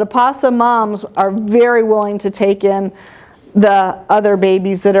about it. But opossum moms are very willing to take in the other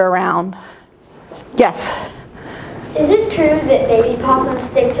babies that are around. Yes? Is it true that baby possums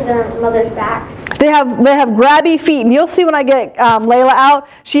stick to their mother's backs? They have grabby feet, and you'll see when I get Laila out,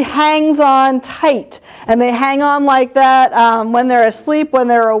 she hangs on tight, and they hang on like that when they're asleep, when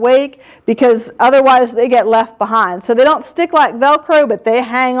they're awake, because otherwise they get left behind. So they don't stick like Velcro, but they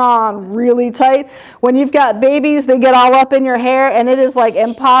hang on really tight. When you've got babies, they get all up in your hair, and it is like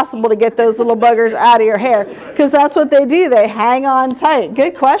impossible to get those little buggers out of your hair, because that's what they do. They hang on tight.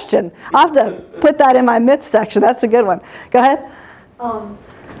 Good question. I'll have to put that in my myth section. That's a good one. Go ahead.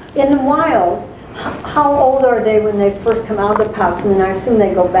 In the wild, how old are they when they first come out of the pouch? And then I assume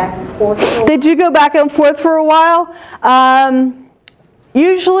they go back and forth. They do go back and forth for a while.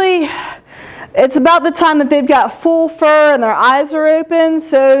 Usually, it's about the time that they've got full fur and their eyes are open,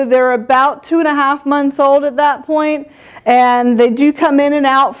 so they're about 2.5 months old at that point, and they do come in and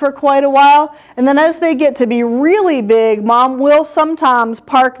out for quite a while. And then as they get to be really big, Mom will sometimes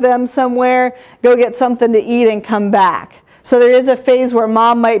park them somewhere, go get something to eat, and come back. So there is a phase where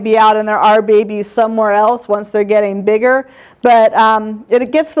Mom might be out and there are babies somewhere else once they're getting bigger. But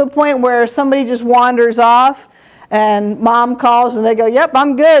it gets to the point where somebody just wanders off and Mom calls and they go, "Yep,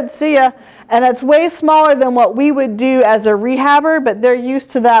 I'm good, see ya." And it's way smaller than what we would do as a rehabber, but they're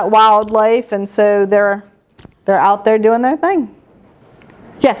used to that wildlife, and so they're out there doing their thing.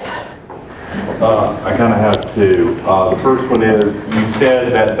 Yes? I kind of have two. The first one is, you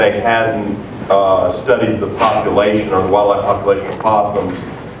said that they hadn't studied the population or the wildlife population of possums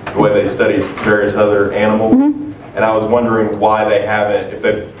the way they study various other animals. And I was wondering why they haven't,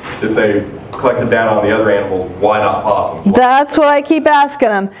 if they collected data on the other animals, why not possums? That's what I keep asking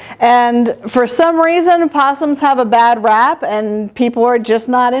them. And for some reason, possums have a bad rap, and people are just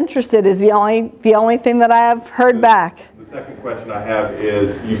not interested, is the only thing that I have heard back. The second question I have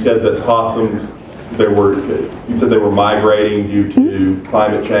is, you said that possums, you said they were migrating due to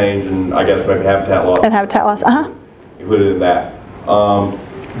climate change and I guess maybe habitat loss. And habitat loss, Included in that.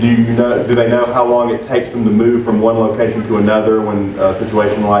 Do they know how long it takes them to move from one location to another when a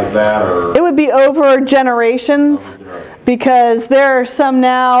situation like that? Or it would be over generations, because there are some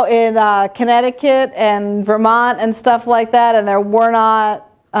now in Connecticut and Vermont and stuff like that, and there were not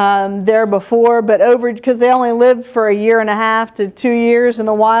there before, but because they only lived for 1.5 to 2 years in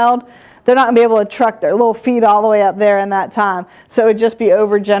the wild, they're not going to be able to truck their little feet all the way up there in that time. So it would just be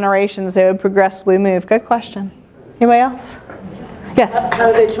over generations they would progressively move. Good question. Anybody else? Yes?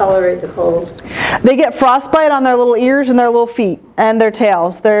 How do they tolerate the cold? They get frostbite on their little ears and their little feet and their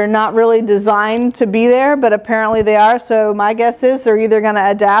tails. They're not really designed to be there, but apparently they are. So my guess is they're either going to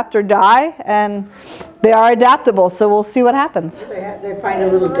adapt or die, and they are adaptable. So we'll see what happens. They find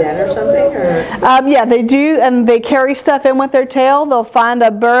a little den or something? Or? Yeah, they do, and they carry stuff in with their tail. They'll find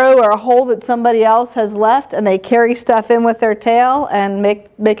a burrow or a hole that somebody else has left, and they carry stuff in with their tail and make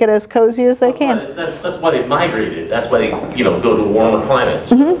it as cozy as they can. That's why they migrated. That's why they go to warmer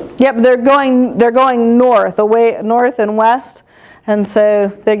climates. Yep, they're going north and west, and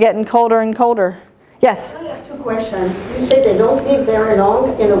so they're getting colder and colder. Yes? I have two questions. You said they don't live very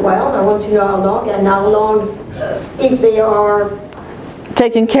long in the wild. I want to know how long, and how long if they are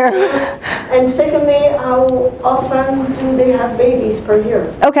taken care of. And secondly, how often do they have babies per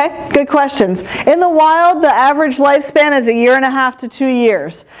year? Okay, good questions. In the wild, the average lifespan is 1.5 to 2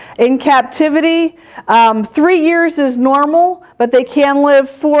 years. In captivity, 3 years is normal, but they can live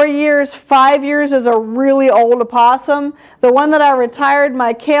 4 years. 5 years is a really old opossum. The one that I retired,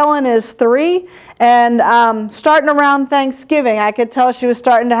 my Kalen, is 3. And starting around Thanksgiving, I could tell she was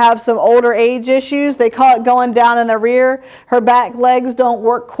starting to have some older age issues. They call it going down in the rear. Her back legs don't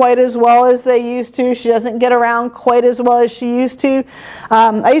work quite as well as they used to. She doesn't get around quite as well as she used to.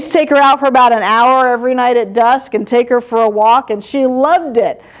 I used to take her out for about an hour every night at dusk and take her for a walk, and she loved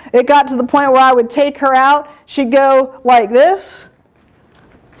it. It got to the point where I would take her out. She'd go like this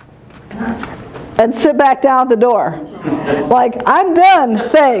and sit back down at the door. Like, I'm done,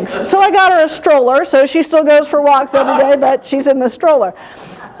 thanks. So I got her a stroller, so she still goes for walks every day, but she's in the stroller.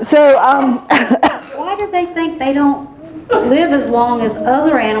 So, why do they think they don't live as long as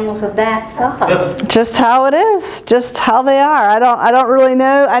other animals of that size? Just how it is, just how they are. I don't really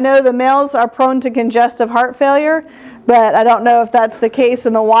know. I know the males are prone to congestive heart failure, but I don't know if that's the case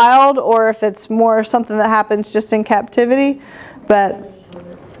in the wild or if it's more something that happens just in captivity. But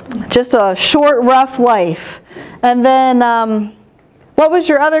just a short, rough life. And then, what was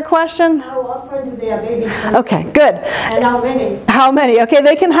your other question? How often do they have babies? Okay, good. And how many? How many? Okay,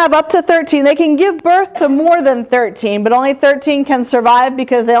 they can have up to 13. They can give birth to more than 13, but only 13 can survive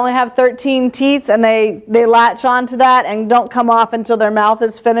because they only have 13 teats, and they latch onto that and don't come off until their mouth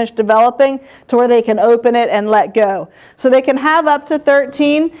is finished developing to where they can open it and let go. So they can have up to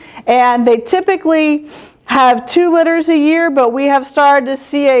 13, and they typically have 2 litters a year, but we have started to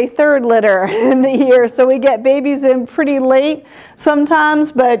see a 3rd litter in the year. So we get babies in pretty late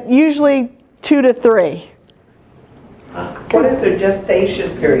sometimes, but usually 2 to 3. What is their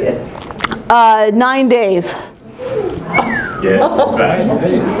gestation period? 9 days. Yes,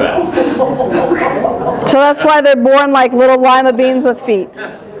 in fact. So that's why they're born like little lima beans with feet.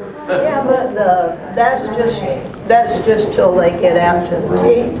 Yeah, but that's just till they get out to the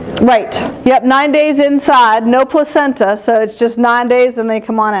teeth. Right. Yep, 9 days inside, no placenta, so it's just 9 days and they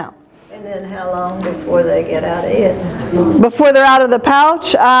come on out. And then how long before they get out of it? Before they're out of the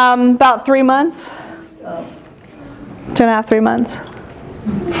pouch, about 3 months. 2.5, 3 months.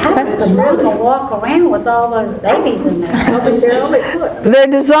 How does the grandma walk around with all those babies in there? They're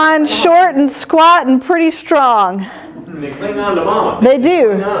designed short and squat and pretty strong. They cling on to mama. They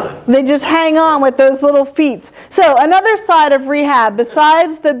do. They just hang on with those little feet. So another side of rehab,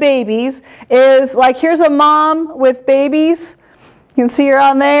 besides the babies, is like here's a mom with babies. You can see her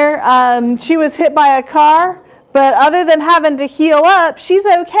on there. She was hit by a car, but other than having to heal up, she's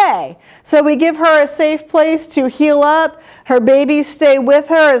okay. So we give her a safe place to heal up. Her babies stay with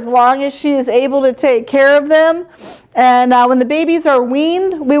her as long as she is able to take care of them. And when the babies are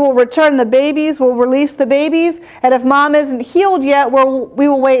weaned, we will return the babies, we'll release the babies. And if mom isn't healed yet, we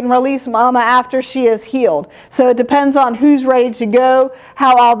will wait and release mama after she is healed. So it depends on who's ready to go,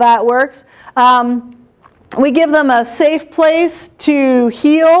 how all that works. We give them a safe place to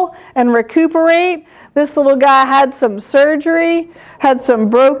heal and recuperate. This little guy had some surgery, had some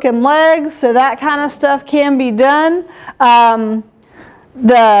broken legs, so that kind of stuff can be done.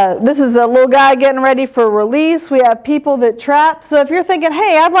 This is a little guy getting ready for release. We have people that trap. So if you're thinking,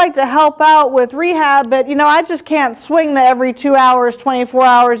 hey, I'd like to help out with rehab, but I just can't swing the every 2 hours, 24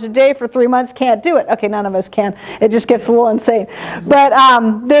 hours a day for 3 months, can't do it. Okay, none of us can. It just gets a little insane. But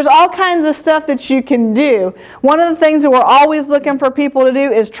there's all kinds of stuff that you can do. One of the things that we're always looking for people to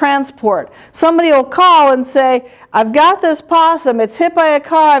do is transport. Somebody will call and say, I've got this possum, it's hit by a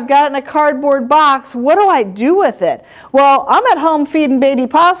car, I've got it in a cardboard box, what do I do with it? Well, I'm at home feeding baby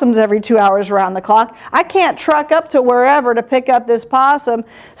possums every 2 hours around the clock. I can't truck up to wherever to pick up this possum.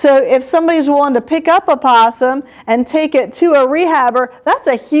 So if somebody's willing to pick up a possum and take it to a rehabber, that's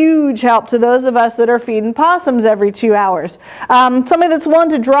a huge help to those of us that are feeding possums every 2 hours. Somebody that's willing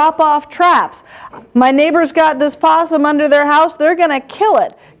to drop off traps. My neighbor's got this possum under their house, they're going to kill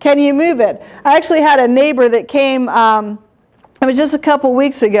it. Can you move it? I actually had a neighbor that came, it was just a couple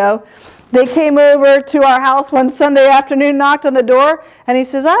weeks ago. They came over to our house one Sunday afternoon, knocked on the door, and he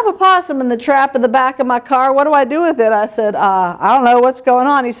says, I have a possum in the trap in the back of my car. What do I do with it? I said, I don't know what's going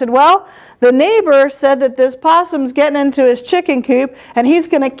on. He said, well, the neighbor said that this possum's getting into his chicken coop and he's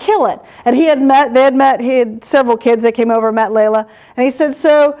going to kill it. And he had several kids that came over, met Laila. And he said,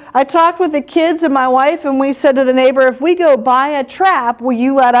 so I talked with the kids and my wife and we said to the neighbor, if we go buy a trap, will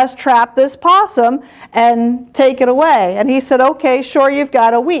you let us trap this possum and take it away? And he said, okay, sure, you've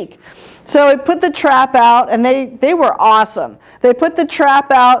got a week. So we put the trap out, and they were awesome. They put the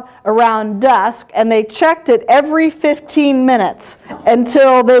trap out around dusk, and they checked it every 15 minutes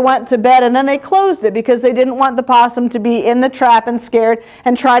until they went to bed, and then they closed it because they didn't want the possum to be in the trap and scared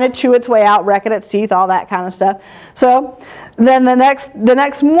and trying to chew its way out, wrecking its teeth, all that kind of stuff. So then the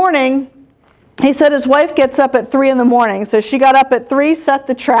next morning, he said his wife gets up at 3 in the morning. So she got up at 3, set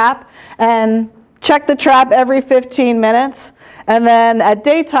the trap, and checked the trap every 15 minutes. And then at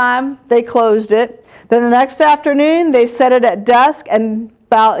daytime, they closed it. Then the next afternoon, they set it at dusk. And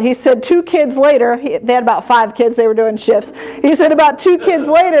he said 2 kids later, they had about 5 kids, they were doing shifts. He said about 2 kids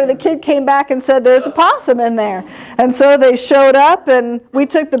later, the kid came back and said, there's a possum in there. And so they showed up, and we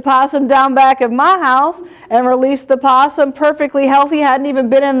took the possum down back of my house and released the possum, perfectly healthy, hadn't even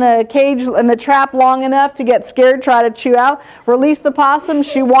been in the cage, in the trap long enough to get scared, try to chew out. Released the possum,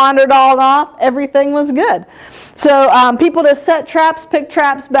 she wandered all off, everything was good. So people to set traps, pick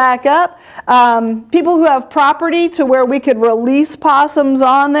traps back up. People who have property to where we could release possums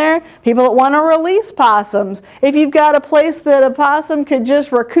on there. People that want to release possums. If you've got a place that a possum could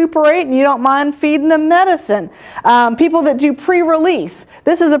just recuperate and you don't mind feeding them medicine. People that do pre-release.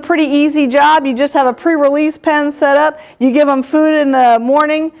 This is a pretty easy job. You just have a pre-release pen set up. You give them food in the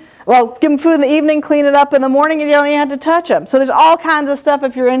morning. Well, give them food in the evening, clean it up in the morning, and you don't even have to touch them. So there's all kinds of stuff.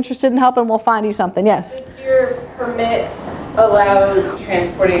 If you're interested in helping, we'll find you something. Yes? Does your permit allow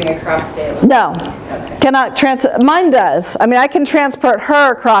transporting across state lines? No. Okay. Cannot mine does. I mean, I can transport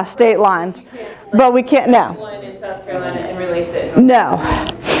her across state lines, but we can't, no. One in South Carolina and release it? No.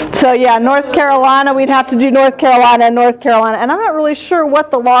 So yeah, North Carolina, we'd have to do North Carolina and North Carolina. And I'm not really sure what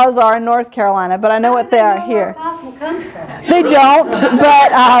the laws are in North Carolina, but I know what they are here. They don't,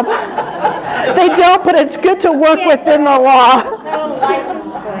 but it's good to work within the law.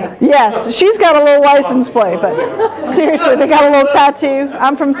 Yes, she's got a little license plate, but seriously, they got a little tattoo.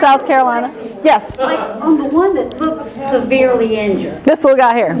 I'm from South Carolina. Yes? Like on the one that looks severely injured. This little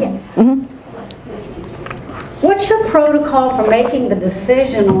guy here. Yes. What's your protocol for making the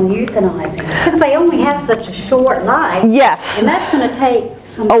decision on euthanizing? Since they only have such a short life. Yes. And that's going to take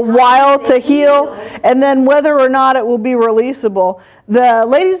a while to heal, and then whether or not it will be releasable. The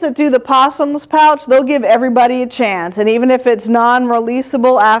ladies that do the possums pouch, they'll give everybody a chance, and even if it's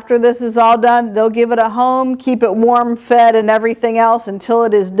non-releasable after this is all done, they'll give it a home, keep it warm, fed, and everything else until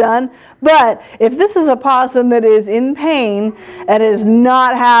it is done. But if this is a possum that is in pain and is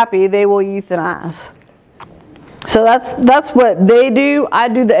not happy, they will euthanize. So that's what they do. I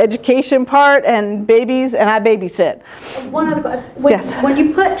do the education part and babies, and I babysit. One other, when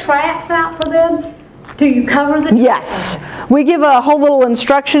you put traps out for them, do you cover the traps? Yes. We give a whole little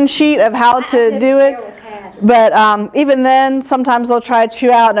instruction sheet of how to do it. But even then, sometimes they'll try to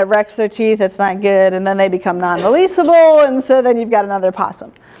chew out and it wrecks their teeth. It's not good. And then they become non-releasable, and so then you've got another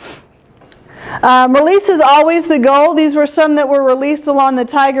possum. Release is always the goal. These were some that were released along the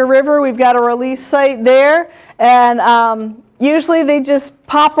Tiger River. We've got a release site there, and usually they just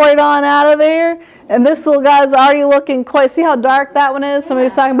pop right on out of there. And this little guy's already looking quite, see how dark that one is? Somebody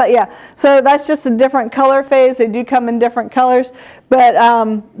was talking about, yeah. So that's just a different color phase. They do come in different colors. But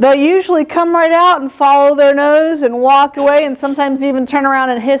they'll usually come right out and follow their nose and walk away, and sometimes even turn around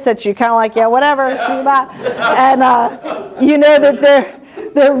and hiss at you, kind of like, yeah, whatever, see you bye. And you know that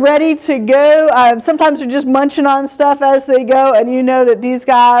they're ready to go. Sometimes they're just munching on stuff as they go, and you know that these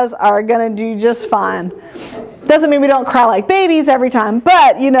guys are going to do just fine. Doesn't mean we don't cry like babies every time,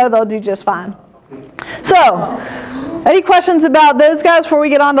 but you know they'll do just fine. So, any questions about those guys before we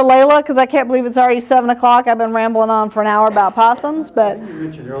get on to Laila? Because I can't believe it's already 7 o'clock. I've been rambling on for an hour about possums, but You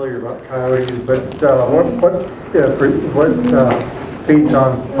mentioned earlier about coyotes, but what feeds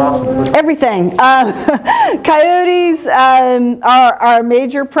on possums? everything. Coyotes are a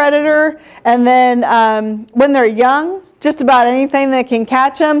major predator, and then when they're young, just about anything that can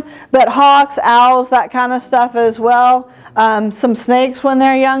catch them, but hawks, owls, that kind of stuff as well. Some snakes when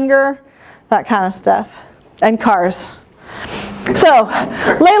they're younger, that kind of stuff, and cars. So,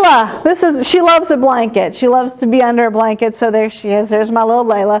 Laila, she loves a blanket. She loves to be under a blanket, so there she is. There's my little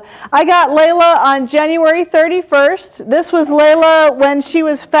Laila. I got Laila on January 31st. This was Laila when she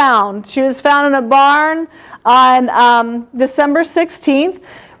was found. She was found in a barn on December 16th.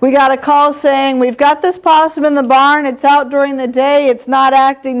 We got a call saying, we've got this possum in the barn. It's out during the day. It's not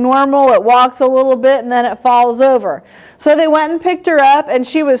acting normal. It walks a little bit and then it falls over. So they went and picked her up, and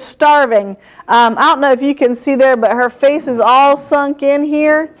she was starving. I don't know if you can see there, but her face is all sunk in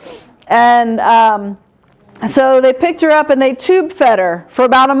here. And so they picked her up and they tube fed her for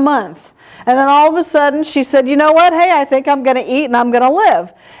about a month. And then all of a sudden she said, you know what, hey, I think I'm going to eat and I'm going to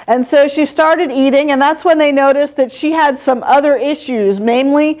live. And so she started eating, and that's when they noticed that she had some other issues,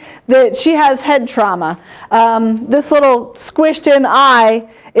 mainly that she has head trauma. This little squished in eye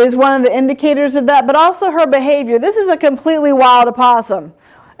is one of the indicators of that, but also her behavior. This is a completely wild opossum.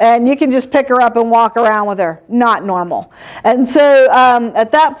 And you can just pick her up and walk around with her. Not normal. And so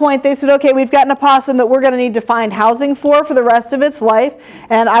at that point they said, okay, we've got an opossum that we're going to need to find housing for the rest of its life.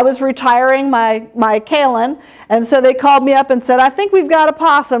 And I was retiring my Kalen. And so they called me up and said, I think we've got a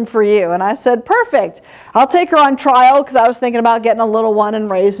possum for you. And I said, perfect. I'll take her on trial, because I was thinking about getting a little one and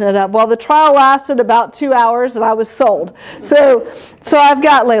raising it up. Well, the trial lasted about 2 hours and I was sold. So I've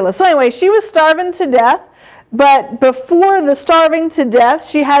got Laila. So anyway, she was starving to death. But before the starving to death,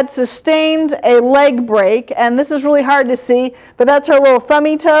 she had sustained a leg break, and this is really hard to see, but that's her little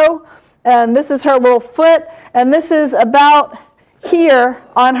thummy toe, and this is her little foot, and this is about here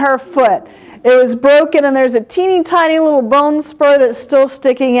on her foot. It was broken, and there's a teeny tiny little bone spur that's still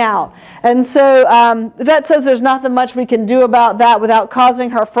sticking out. And so the vet says there's nothing much we can do about that without causing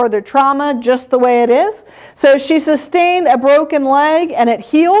her further trauma, just the way it is. So she sustained a broken leg, and it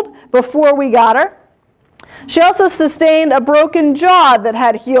healed before we got her. She also sustained a broken jaw that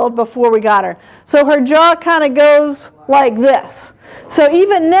had healed before we got her. So her jaw kind of goes like this. So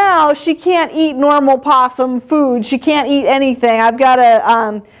even now, she can't eat normal possum food. She can't eat anything. I've got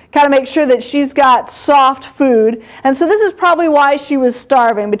to kind of make sure that she's got soft food. And so this is probably why she was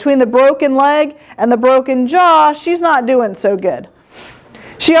starving. Between the broken leg and the broken jaw, she's not doing so good.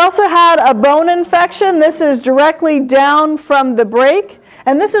 She also had a bone infection. This is directly down from the break.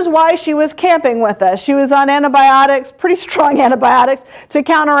 And this is why she was camping with us. She was on antibiotics, pretty strong antibiotics, to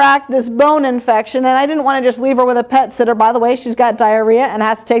counteract this bone infection. And I didn't want to just leave her with a pet sitter. By the way, she's got diarrhea and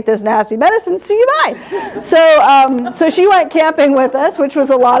has to take this nasty medicine. See you, bye. So she went camping with us, which was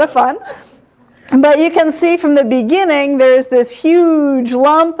a lot of fun. But you can see from the beginning, there's this huge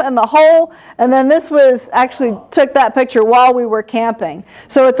lump and the hole, and then this was actually took that picture while we were camping.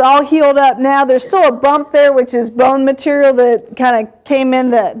 So it's all healed up now. There's still a bump there, which is bone material that kind of came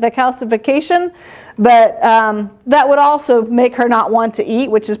in the calcification, but that would also make her not want to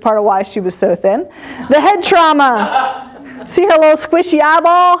eat, which is part of why she was so thin. The head trauma. See her little squishy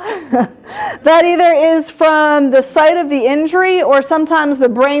eyeball? That either is from the site of the injury or sometimes the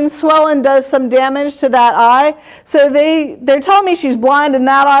brain swelling does some damage to that eye. So they're telling me she's blind in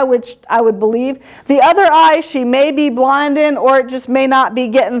that eye, which I would believe. The other eye she may be blind in, or it just may not be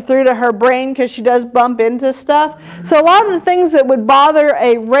getting through to her brain because she does bump into stuff. So a lot of the things that would bother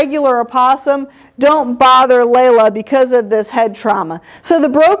a regular opossum don't bother Laila because of this head trauma. So the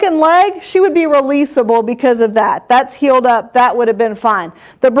broken leg, she would be releasable because of that. That's healed up. That would have been fine.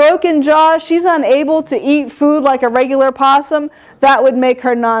 The broken jaw, she's unable to eat food like a regular possum. That would make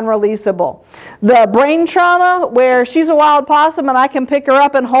her non-releasable. The brain trauma, where she's a wild possum and I can pick her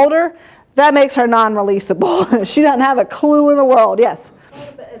up and hold her, that makes her non-releasable. She doesn't have a clue in the world. Yes?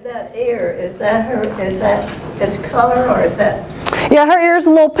 That ear, is that its color, or is that? Yeah, her ear's a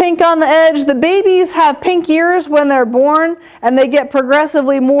little pink on the edge. The babies have pink ears when they're born, and they get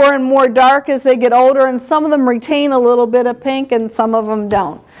progressively more and more dark as they get older, and some of them retain a little bit of pink and some of them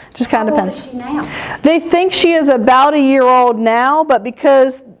don't. Just kind of depends. How old is she now? They think she is about a year old now, but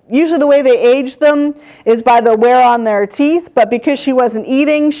because usually the way they age them is by the wear on their teeth, but because she wasn't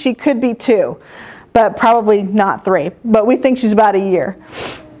eating, she could be 2, but probably not 3. But we think she's about a year.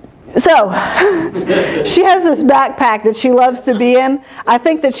 So, she has this backpack that she loves to be in. I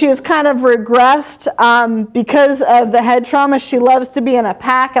think that she has kind of regressed because of the head trauma. She loves to be in a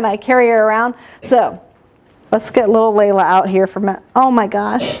pack, and I carry her around. So, let's get little Laila out here for a minute. Oh my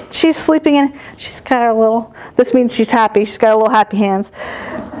gosh, she's sleeping in. She's got her little, this means she's happy. She's got her little happy hands.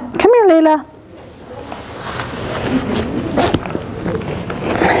 Come here, Laila.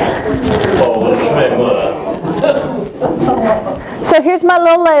 So here's my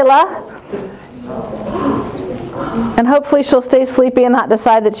little Laila. And hopefully she'll stay sleepy and not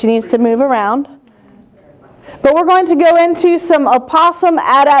decide that she needs to move around. But we're going to go into some opossum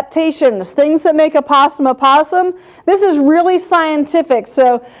adaptations, things that make a possum a possum. This is really scientific,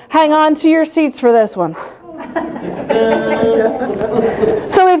 so hang on to your seats for this one.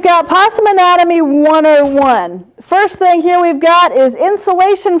 So we've got Possum Anatomy 101. First thing here we've got is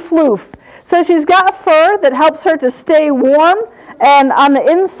insulation floof. So she's got fur that helps her to stay warm, and on the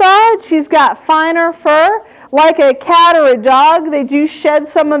inside she's got finer fur. Like a cat or a dog, they do shed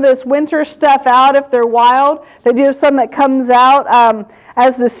some of this winter stuff out if they're wild. They do have some that comes out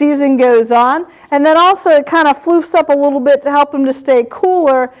as the season goes on. And then also it kind of floofs up a little bit to help them to stay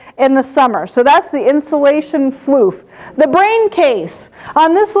cooler in the summer. So that's the insulation floof. The brain case.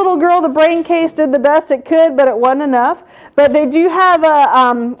 On this little girl, the brain case did the best it could, but it wasn't enough. But they do have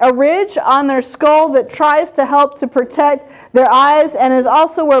a ridge on their skull that tries to help to protect their eyes, and is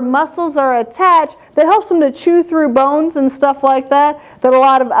also where muscles are attached that helps them to chew through bones and stuff like that a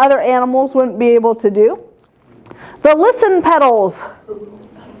lot of other animals wouldn't be able to do. The listen pedals.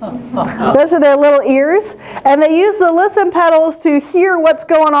 Those are their little ears, and they use the listen pedals to hear what's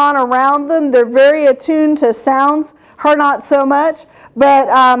going on around them. They're very attuned to sounds, her not so much, but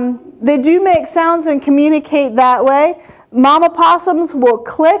they do make sounds and communicate that way. Mama possums will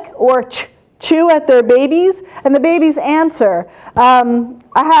click or chew at their babies, and the babies answer.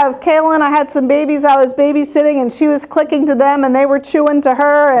 I have Kaylin, I had some babies I was babysitting, and she was clicking to them, and they were chewing to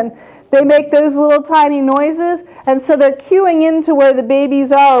her, and they make those little tiny noises, and so they're cueing into where the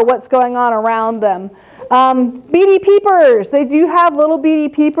babies are or what's going on around them. Beady peepers, they do have little beady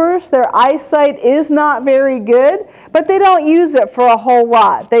peepers. Their eyesight is not very good, but they don't use it for a whole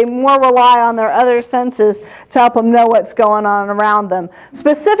lot. They more rely on their other senses to help them know what's going on around them.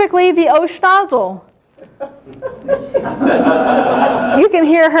 Specifically, the schnozzle. You can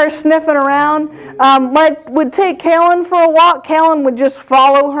hear her sniffing around. Like would take Kaylin for a walk, Kaylin would just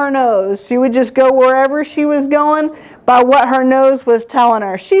follow her nose. She would just go wherever she was going by what her nose was telling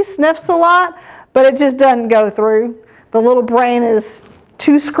her. She sniffs a lot, but it just doesn't go through. The little brain is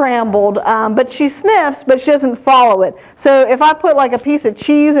too scrambled, but she sniffs, but she doesn't follow it. So if I put like a piece of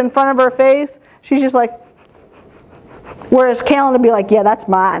cheese in front of her face, she's just like, whereas Kaylin would be like, yeah, that's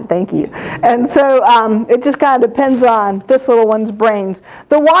mine, thank you. And so it just kind of depends on this little one's brains.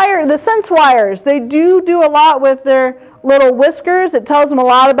 The sense wires, they do a lot with their little whiskers. It tells them a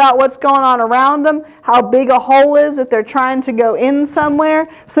lot about what's going on around them, how big a hole is if they're trying to go in somewhere.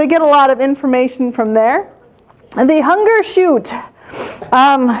 So they get a lot of information from there. And the hunger chute.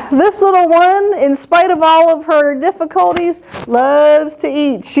 This little one, in spite of all of her difficulties, loves to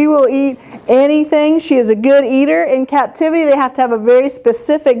eat. She will eat anything. She is a good eater. In captivity, they have to have a very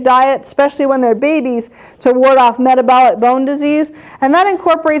specific diet, especially when they're babies, to ward off metabolic bone disease. And that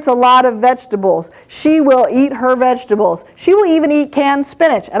incorporates a lot of vegetables. She will eat her vegetables. She will even eat canned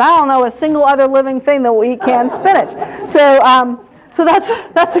spinach. And I don't know a single other living thing that will eat canned spinach. So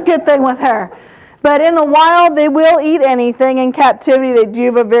that's a good thing with her. But in the wild, they will eat anything. In captivity, they do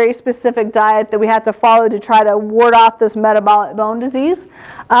have a very specific diet that we have to follow to try to ward off this metabolic bone disease.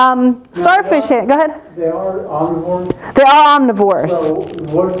 Starfish, go ahead. They are omnivores? They are omnivores. So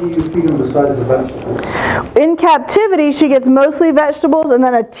what do you feed them besides the vegetables? In captivity, she gets mostly vegetables and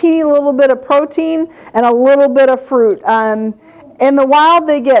then a teeny little bit of protein and a little bit of fruit. In the wild,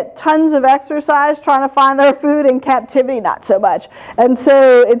 they get tons of exercise trying to find their food. In captivity, not so much. And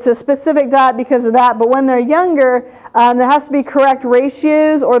so it's a specific diet because of that. But when they're younger, there has to be correct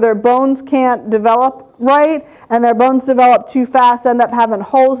ratios or their bones can't develop right. And their bones develop too fast, end up having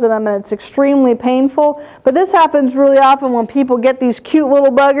holes in them, and it's extremely painful. But this happens really often when people get these cute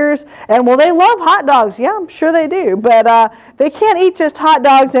little buggers. And, well, they love hot dogs. Yeah, I'm sure they do. But they can't eat just hot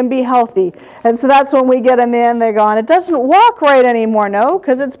dogs and be healthy. And so that's when we get them in. They're going, it doesn't walk right anymore. No,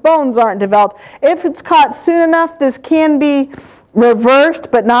 because its bones aren't developed. If it's caught soon enough, this can be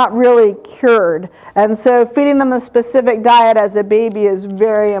reversed but not really cured. And so feeding them a specific diet as a baby is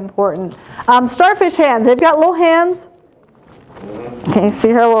very important. Starfish hands, they've got little hands. Okay, see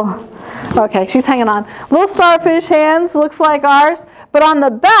her little, okay, she's hanging on. Little starfish hands, looks like ours, but on the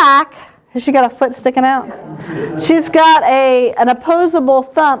back, has she got a foot sticking out? She's got an opposable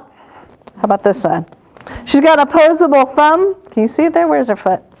thumb. How about this side? She's got an opposable thumb. Can you see it there? Where's her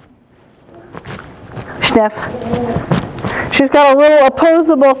foot? Sniff. She's got a little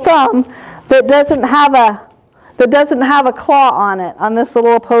opposable thumb that doesn't have a claw on it, on this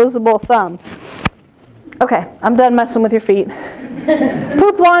little opposable thumb. Okay, I'm done messing with your feet.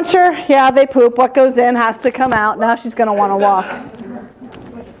 Poop launcher, yeah, they poop. What goes in has to come out. Now she's going to want to walk.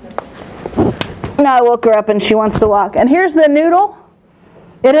 Now I woke her up and she wants to walk. And here's the noodle.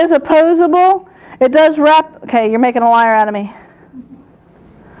 It is opposable. It does wrap, okay, you're making a liar out of me.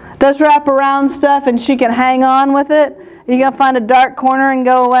 It does wrap around stuff and she can hang on with it. You going to find a dark corner and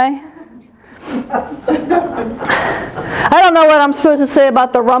go away? I don't know what I'm supposed to say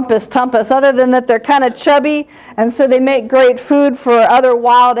about the rumpus tumpus other than that they're kind of chubby and so they make great food for other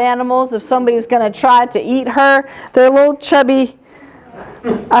wild animals if somebody's going to try to eat her. They're little chubby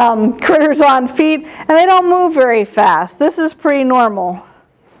critters on feet and they don't move very fast. This is pretty normal.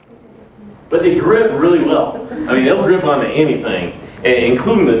 But they grip really well. I mean, they'll grip onto anything,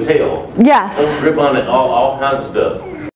 including the tail. Yes. They'll grip on it, all kinds of stuff.